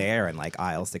made it there in like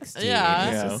aisle 16. Yeah.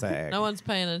 It's Yeah. just like, No one's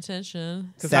paying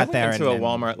attention. Because I sat there went into a and-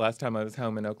 Walmart last time I was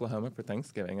home in Oklahoma for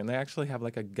Thanksgiving, and they actually have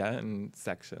like a gun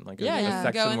section, like Yeah, a you can go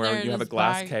section in where there and you have a just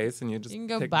glass buy- case and you just you can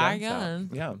go pick buy a guns out. gun.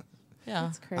 Yeah, Yeah.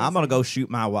 It's crazy. I'm gonna go shoot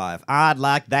my wife. I'd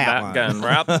like that, that one. gun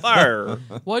right there.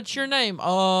 What's your name?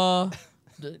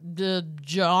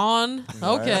 John.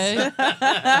 Okay.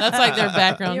 That's like their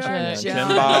background You are check. John.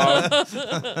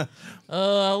 Pinball.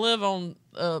 I live on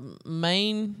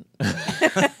Main,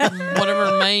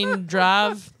 whatever Main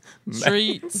Drive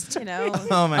Street. You know.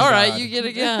 Oh my All god! right, you get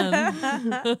a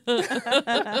gun.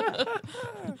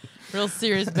 Real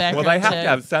serious background Well, they have check. to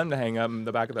have something to hang up in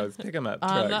the back of those pick 'em up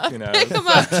trucks, you know. Pick 'em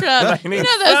up truck. They You need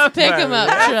know those something. pick 'em up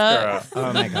Yes, trucks. girl.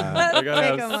 Oh my god! They gotta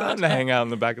have Pick 'em up something to hang out in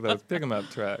the back of those pick 'em up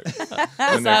trucks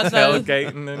when they're Besides those-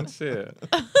 tailgating and shit.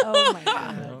 Oh my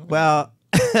God. Well,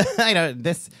 I know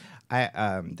this.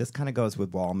 This kind of goes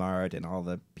with Walmart and all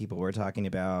the people we're talking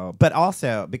about, but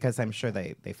also because I'm sure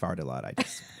they fart a lot. I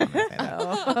just want to say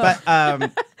that.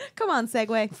 But Come on,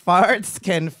 segue. farts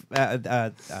can.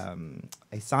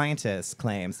 A scientist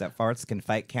claims that farts can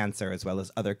fight cancer as well as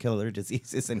other killer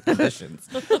diseases and conditions.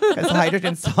 Because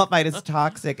hydrogen sulfide is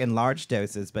toxic in large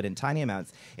doses, but in tiny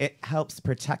amounts, it helps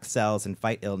protect cells and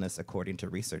fight illness, according to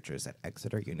researchers at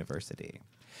Exeter University.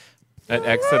 At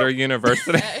Exeter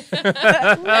University. Exit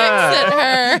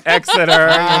her. Exeter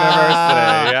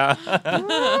University, yeah.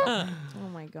 Oh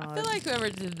my God. I feel like whoever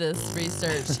did this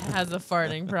research has a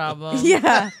farting problem.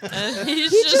 Yeah. And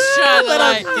he's just trying to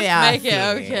like make it gassy.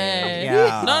 okay.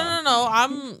 Yeah. No.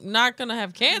 I'm not gonna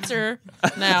have cancer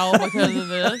now because of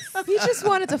this. He just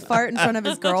wanted to fart in front of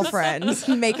his girlfriend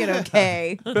and make it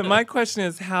okay. But my question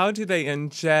is, how do they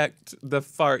inject the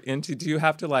fart into? Do you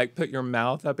have to like put your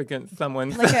mouth up against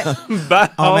someone's Like a-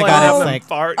 butthole Oh my and God, have it's them like-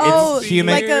 fart Oh, into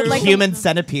Human, you? human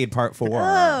centipede part 4.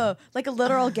 Oh, like a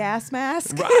literal gas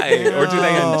mask. Right. Or do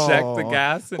they inject the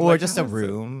gas? Or just a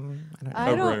room. I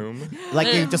don't know. I A don't- room.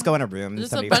 Like you just go in a room.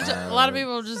 Just a somebody bunch of farts. a lot of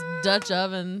people just Dutch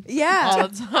oven Yeah. all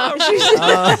the time.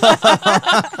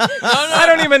 I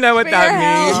don't even know what For that your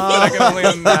means, health. but I can only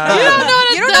imagine. You don't know what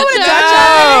a You don't know what a Dutch Dutch oven is?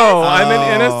 No, I'm an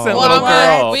innocent Well, little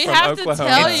girl we from have to Oklahoma.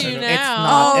 tell It's, you it's now.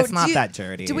 not. Oh, It's not do you- that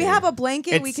dirty. Do we have a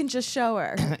blanket? We It's- can just show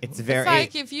her. It's very. It's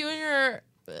like if you and your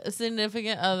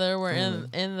significant other were in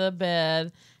the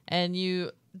bed and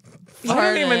you I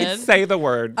don't even farted, say the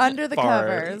word Under the fart.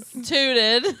 covers.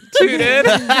 tooted, Tooted.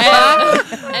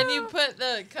 and you put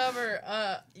the cover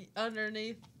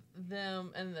underneath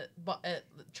them and the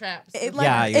traps It the like,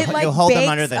 Yeah, it like you'll hold them bakes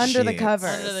under the under the sheets. covers.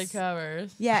 under the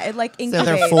covers. Yeah, it like So incubates.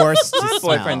 they're forced to My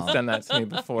boyfriend's smell. done that to me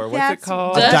before. What's That's it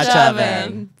called? A Dutch oven.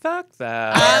 oven. Fuck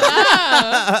that.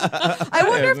 I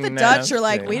wonder is if the Dutch are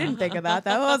like, nasty. we didn't think of that.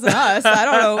 That wasn't us. I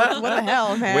don't know what the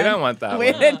hell, man. We don't want that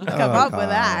We one. didn't come Oh, up God. with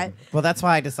that. Well, that's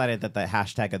why I decided that the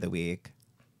hashtag of the week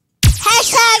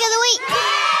Hashtag of the week.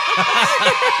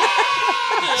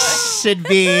 should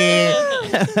be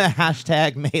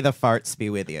hashtag May the farts be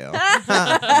with you. Wah,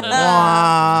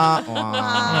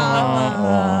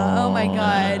 wah. Oh my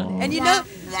god! And you know,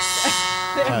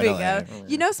 there we go. Totally.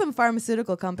 You know, some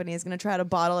pharmaceutical company is going to try to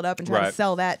bottle it up and try to Right.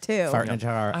 sell that too. Fart in a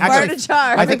jar. Fart in a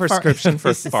jar. I The think prescription for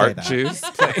used to say fart that. juice.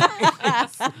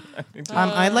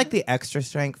 I like the extra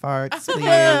strength farts, please.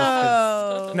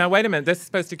 Oh. Now, wait a minute. This is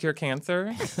supposed to cure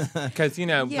cancer? Because, you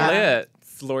know, Yeah.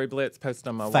 Blitz, Lori Blitz posted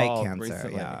on my Fight wall cancer,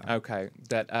 recently. yeah. Okay.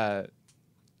 That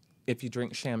if you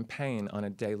drink champagne on a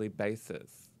daily basis,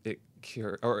 it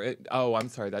I'm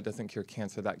sorry, that doesn't cure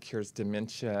cancer. That cures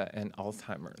dementia and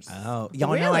Alzheimer's. Oh, y'all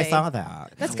know I Really? saw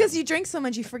that. That's because you drink so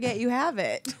much you forget you have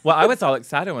it. Well, I was all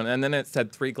excited when, and then it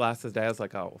said 3 glasses a day. I was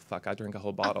like, oh, fuck, I drink a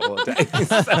whole bottle a day.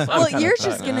 Well, you're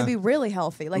just going to be really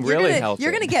healthy. Like Really you're gonna, healthy.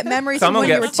 You're going to get memories So I'm from going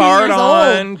when to you get were 2 fart years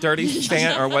on, old. dirty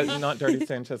or what? Not dirty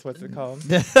Sanchez, what's it called?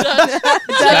 Dutch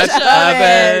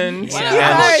oven, You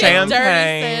and heard it.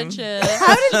 champagne. Dirty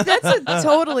Sanchez. That's a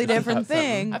totally different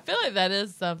thing. I feel like that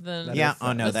is something. Yeah,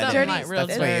 oh no, That's that something is. like real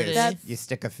That's where dirty. you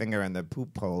stick a finger in the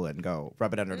poop hole and go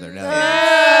rub it under their nose.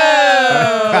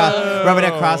 Oh. Rub it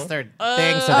across their thing so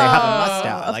they have a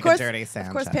mustache, Of like course, a dirty Sanchez.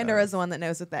 Of course, Pandora's the one that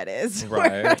knows what that is.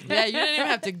 Right. Yeah, you didn't even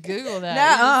have to Google that.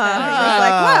 Nuh-uh. You just had I it was right.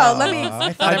 like, wow, let me.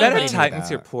 I thought I bet everybody it knew tightens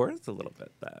that. your pores a little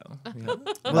bit, though. Yeah.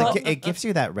 Well, it gives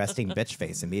you that resting bitch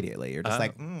face immediately. You're just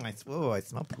like, I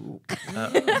smell poop. I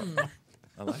like it.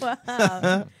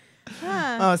 Wow.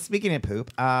 Oh, speaking of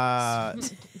poop,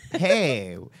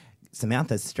 hey,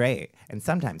 Samantha's straight, and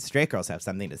sometimes straight girls have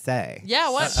something to say.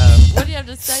 Yeah, what do you have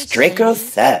to say? Straight girl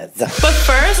says. But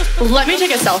first, let me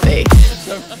take a selfie.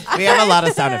 We have a lot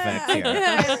of sound effects here.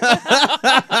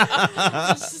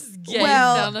 Gay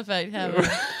Well- sound effect heaven.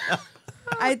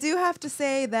 I do have to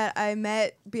say that I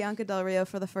met Bianca Del Rio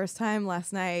for the first time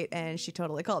last night, and she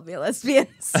totally called me a lesbian.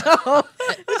 So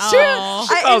it's true. Aw.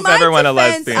 She In calls my everyone a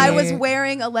defense, lesbian. I was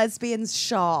wearing a lesbian's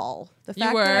shawl. The You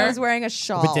fact that I were? was wearing a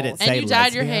shawl. But did it And say you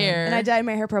dyed your lesbian? hair. And I dyed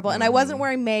my hair purple, and I wasn't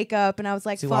wearing makeup, and I was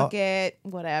like, Do "Fuck all- it,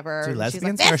 whatever." Do And she's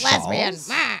lesbians like, wear "This lesbian." shawls?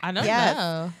 I don't Yes.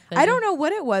 know. I don't know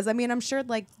what it was. I mean, I'm sure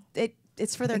like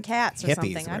it's for their cats or Hippies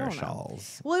something. I wear don't know.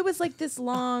 shawls. Well, it was like this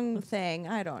long thing.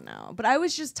 I don't know. But I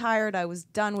was just tired. I was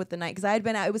done with the night because I had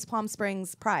been out. It was Palm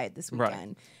Springs Pride this Right.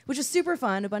 weekend, which was super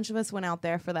fun. A bunch of us went out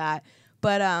there for that.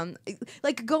 But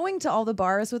like going to all the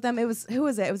bars with them, it was there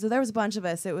was a bunch of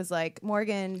us. It was like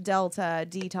Morgan, Delta,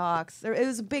 Detox. It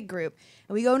was a big group,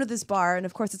 and we go into this bar, and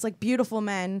of course it's like beautiful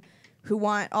men who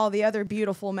want all the other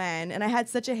beautiful men. And I had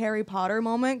such a Harry Potter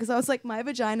moment because I was like, my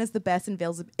vagina is the best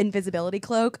invisibility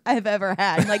cloak I've ever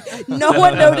had. Like, no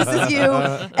one notices you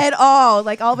at all.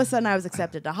 Like, all of a sudden, I was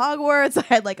accepted to Hogwarts. I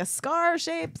had like a scar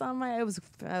shapes on my. I was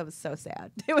so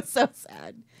sad. It was so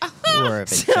sad. Poor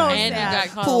So vagina. And you sad.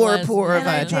 got called Poor, lesbian. poor And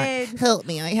I vagina. did. Help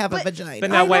me, I have a But- vagina. But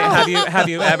now, I wait, know. have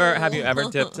you ever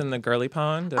dipped in the girly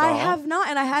pond at I all? have not,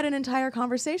 and I had an entire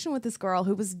conversation with this girl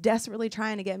who was desperately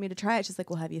trying to get me to try it. She's like,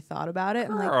 "Well, have you thought about it.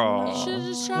 I'm like, Girl. no. You should have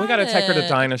just tried We got to take her to it.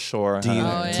 Dinosaur. Do you-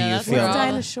 honey. Oh, do yeah, you that's feel- where What's all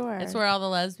the- Dinosaur? It's where all the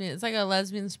lesbians. It's like a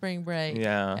lesbian spring break.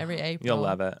 Yeah. Every April. You'll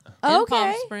love it. In Palm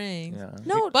Okay. Springs. Yeah.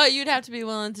 No, But you'd have to be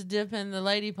willing to dip in the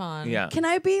lady pond. Yeah. can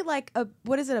I be like a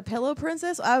a pillow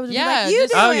princess? I was Yeah, like, you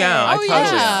just- do Oh, it. yeah, I Oh totally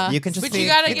yeah. You can just But be- you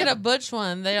got to you get a butch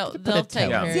one. They'll put a take tail.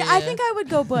 care of See, you. I think I would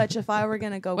go butch if I were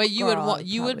gonna go. Wait, you would girl, want- I'd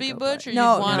you would probably be go butch or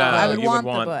no, you'd want- no, No, I would you want the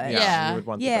want, butch. Yeah. You would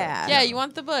want the Yeah. butch. Yeah, you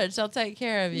want the butch. They'll take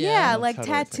care of you. Yeah, They'll like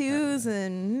totally take care of tattoos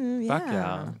and Fuck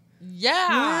yeah.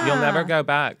 Yeah. You'll never go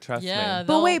back, trust Yeah, me.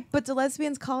 But they'll- wait, but do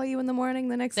lesbians call you in the morning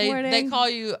the next morning? They call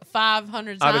you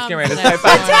 500 I times. was getting ready to the say next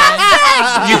 500.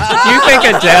 morning. You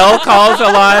think Adele calls a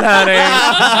lot, honey?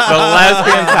 The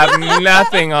lesbians have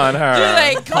nothing on her. Do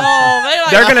they call?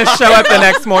 They're going to show up the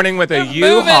next morning with a Moving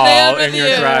U-Haul in in with your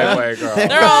you. driveway, girl.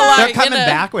 They're all like, They're coming you know,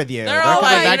 back with you. They're all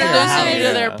coming like back to your introducing you to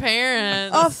house. their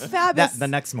parents. Oh, fabulous! The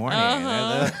next morning.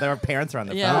 Their parents are on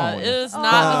the Yeah, phone. it is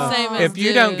not the same as If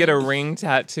you don't get a dudes. ring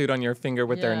tattooed on your finger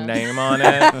with their Yeah. name on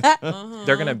it,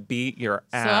 they're going to beat your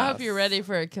ass. So I hope you're ready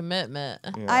for a commitment.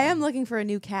 I am looking for a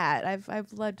new cat.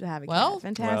 I've loved having Well, cat.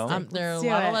 Fantastic. well. There are a Let's do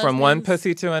lot of it. lesbians. From one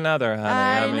pussy to another, honey.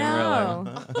 I mean, know.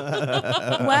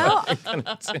 really. Well,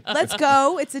 let's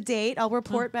go. It's a date. I'll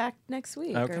report back next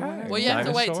week. Okay. Or whatever. Well, you have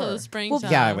to wait till Dinosaur. the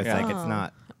springtime. Yeah, I was Yeah. like, it's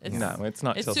not. It's, No, it's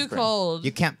not it's till too spring. cold.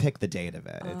 You can't pick the date of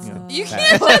it. It's You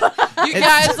that- can't. You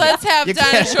guys, let's have you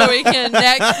can't- dinosaur weekend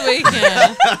next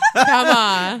weekend. Come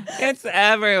on. It's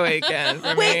every weekend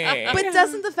for Wait, me. but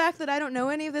doesn't the fact that I don't know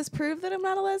any of this prove that I'm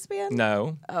not a lesbian?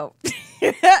 No. Oh,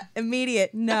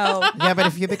 immediate no. Yeah, but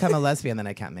if you become a lesbian, then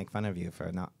I can't make fun of you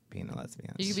for not being a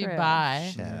lesbian. You could be True.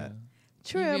 bi. Shit.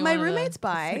 True. be My one of the- roommate's It's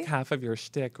bi. like half of your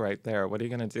shtick right there. What are you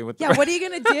gonna do with? Yeah. What are you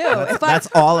gonna do That's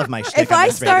all of my shtick. if on I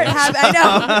this start radio. having? I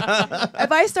know.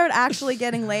 If I start actually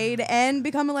getting laid and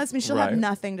become a lesbian, she'll have Right.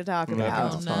 nothing to talk Nothing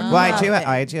about. to no. talk Well, I do. Nothing.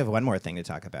 I do have one more thing to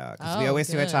talk about because we Oh, always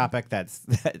do a good. topic that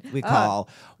we call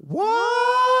what?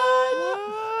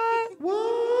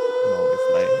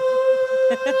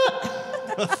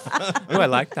 Ooh, I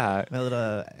like that. A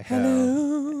little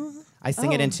hello. I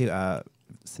sing it into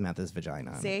Samantha's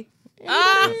vagina. See.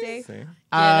 Ah! See? See?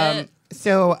 Get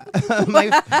So my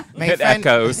It friend,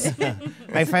 echoes.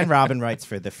 my friend Robin writes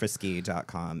for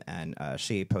thefrisky.com and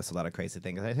she posts a lot of crazy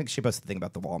things. I think she posted a thing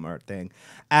about the Walmart thing.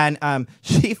 And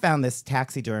she found this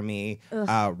taxidermy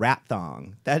rat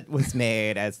thong that was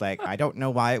made as like, I don't know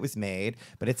why it was made,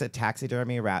 but it's a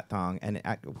taxidermy rat thong. And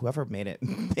whoever made it,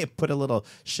 they put a little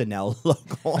Chanel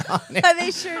logo on it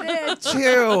They sure did.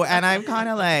 too. And I'm kind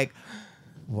of like,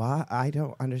 why? I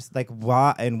don't understand. Like,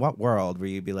 why? In what world where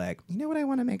you'd be like, you know what I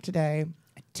want to make today?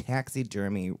 A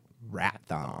taxidermy rat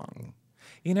thong.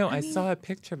 You know, I saw a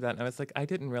picture of that, and I was like, I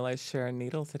didn't realize Sharon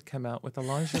Needles had come out with a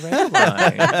lingerie line.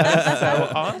 That's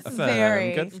so awesome.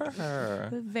 Very. Good for her.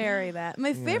 Very that.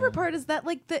 My favorite part is that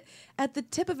like at the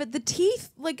tip of it, the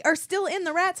teeth like are still in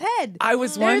the rat's head. I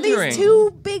was There are wondering. these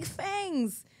two big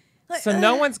fangs. Like, So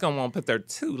no one's gonna want to put their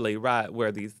toolie right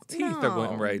where these teeth are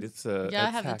going No. right to You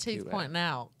gotta have the attack teeth you with. pointing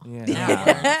out.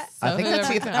 Yeah. I think the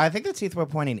whoever teeth. comes- I think the teeth were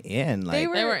pointing in. Like, They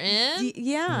They were in?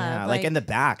 Yeah, yeah, like in the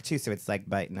back too. So it's like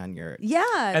biting on your. Yeah,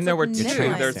 And it's there were like two.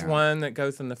 nibbling. There's Yeah. one that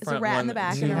goes in the front. rat in one the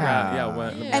back two and a rat. rat. Yeah,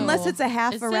 one. Ew. Unless it's a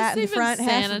half Is a rat in this the front, even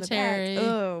half in the sanitary? back.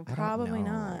 Oh, I don't probably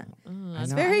know. not. I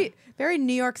It's know. very, very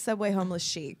New York subway homeless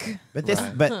chic. But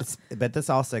this, but this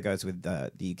also goes with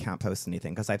the you can't post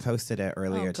anything because I posted it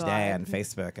earlier Oh, today God. on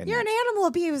Facebook. And You're an animal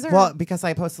abuser. well, because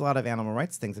I post a lot of animal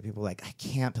rights things, and people are like, I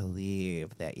can't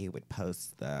believe that you would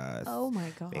post this. Oh my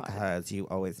God. Because you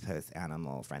always post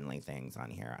animal friendly things on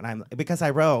here, and I'm because I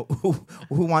wrote who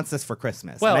wants this for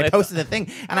Christmas. Well, and I it's- posted the thing,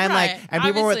 and I'm like, Right. and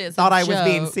people Obviously, it's a thought I was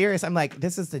being joke. serious. I'm like,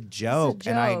 this is a joke,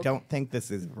 and I joke. don't think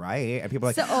this is right. And people are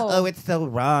like, So- oh, it's so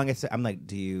wrong. I'm like,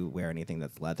 do you wear anything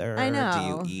that's leather? I Do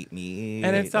know. you eat meat?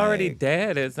 And it's already Like-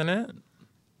 dead, isn't it?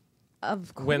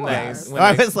 Of course. When they, Yes. when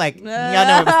I they was like,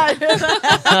 yeah, no. no,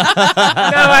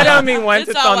 I don't mean once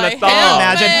It's it's all on the like, thong. hell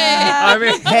Imagine- I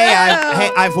mean,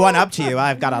 hey, I've won up to you.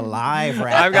 I've got a live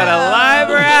rat. I've got a live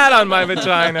rat on my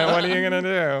vagina. What are you gonna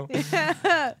do?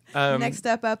 Next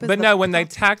step up is But the no, when they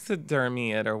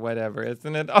taxidermy it or whatever,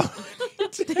 isn't it? Oh,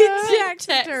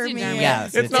 taxidermy.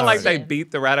 Yes, it's not like they already-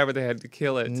 beat the rat over the head to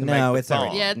kill it. To No, make the it's already-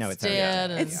 thong. Yeah, it's No, it's already dead.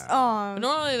 dead. and- It's Yeah.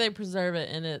 Normally they preserve it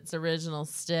in its original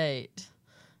state.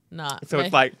 not. So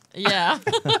it's like, yeah.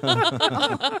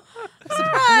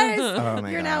 Surprise! Oh my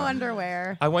You're God. now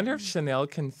underwear. I wonder if Chanel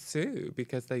can sue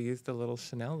because they used the little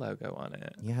Chanel logo on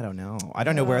it. Yeah, I don't know. I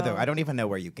don't know where I don't even know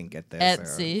where you can get this.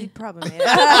 Etsy. Probably. You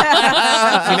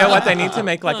know what? They need to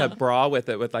make like a bra with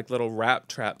it with like little wrap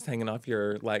traps hanging off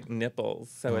your like nipples.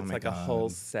 So Oh it's my like a whole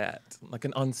God. set, like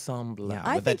an ensemble.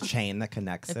 Yeah, with that chain that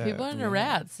connects If it. people are into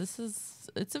rats,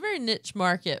 it's a very niche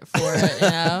market for it, you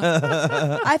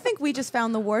know. I think we just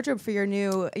found the wardrobe for your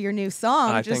new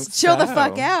song. I Just think chill the so.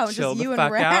 fuck out. Chill just the you fuck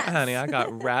and rats. out, honey. I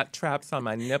got rat traps on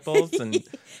my nipples and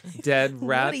dead What are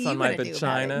rats you on my gonna do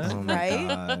about it? vagina. Oh my Right?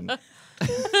 God.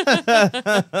 What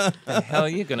the hell are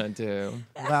you gonna do?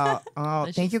 Well,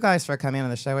 thank you guys for coming on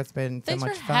the show. It's been so Thanks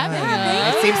much for fun. having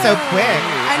us. It seems so quick.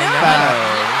 I know.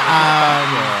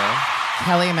 But,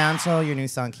 Kelly Mantle, your new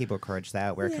song, Keep Will Courage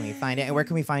That. Where can we find it? And where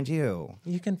can we find you?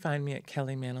 You can find me at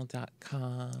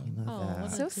kellymantle.com. Oh,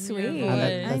 So what a sweet. demure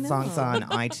And voice. the song's on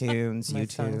iTunes, My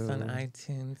YouTube. song's on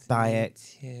iTunes. Buy it.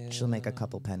 YouTube. She'll make a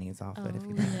couple pennies off it if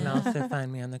you Oh, You can also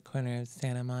find me on the corner of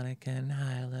Santa Monica and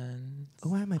Highlands.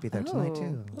 Oh, I might be there tonight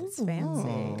too. That's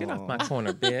fancy. Get off my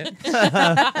corner, bitch.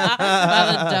 By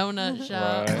the donut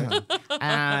shop. Right.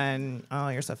 And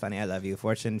you're so funny. I love you,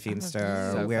 Fortune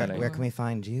Feimster. So where funny. can we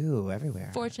find you? Everywhere.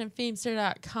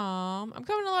 FortuneFeimster.com. I'm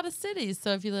coming to a lot of cities,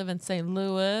 so if you live in St.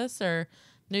 Louis or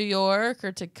New York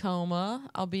or Tacoma,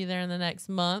 I'll be there in the next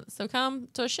month. So come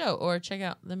to a show or check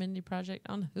out the Mindy Project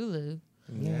on Hulu.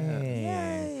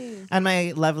 Yay. And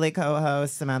my lovely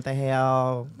co-host Samantha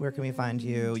Hale. Where can we find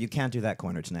you? You can't do that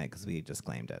corner tonight because we just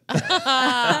claimed it.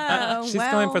 She's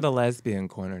going for the lesbian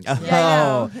corner. Yeah, I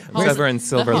know. It's over in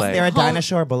Silver Is Lake. there a Home-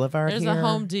 Dinosaur Boulevard There's here? a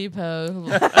Home Depot,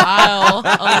 aisle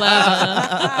 11.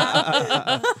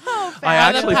 I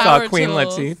actually saw power Queen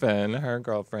tools. Latifah and her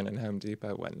girlfriend in Home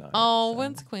Depot one night. Oh,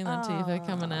 when's Queen Latifah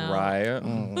coming out? Right.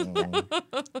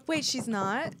 Wait, she's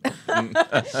not.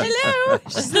 Hello.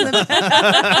 She's in the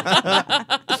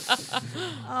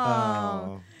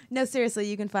Oh. No, seriously,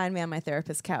 you can find me on my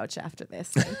therapist's couch after this.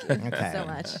 Thank you Okay. so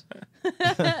much.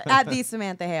 At the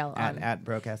Samantha Hale. At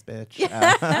broke ass bitch.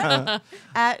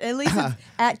 At least it's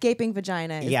at Gaping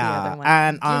Vagina is the other one.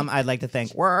 And I'd like to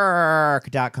thank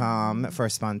work.com for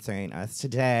sponsoring us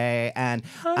today. And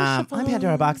I'm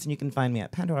Pandora Boxx, and you can find me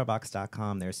at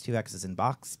pandoraboxx.com. There's 2 X's in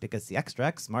box because the extra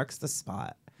X marks the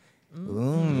spot.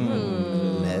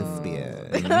 Lesbian.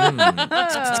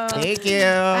 Thank you.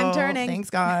 I'm turning. Thanks,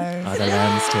 guys. Are the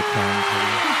lambs to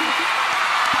come?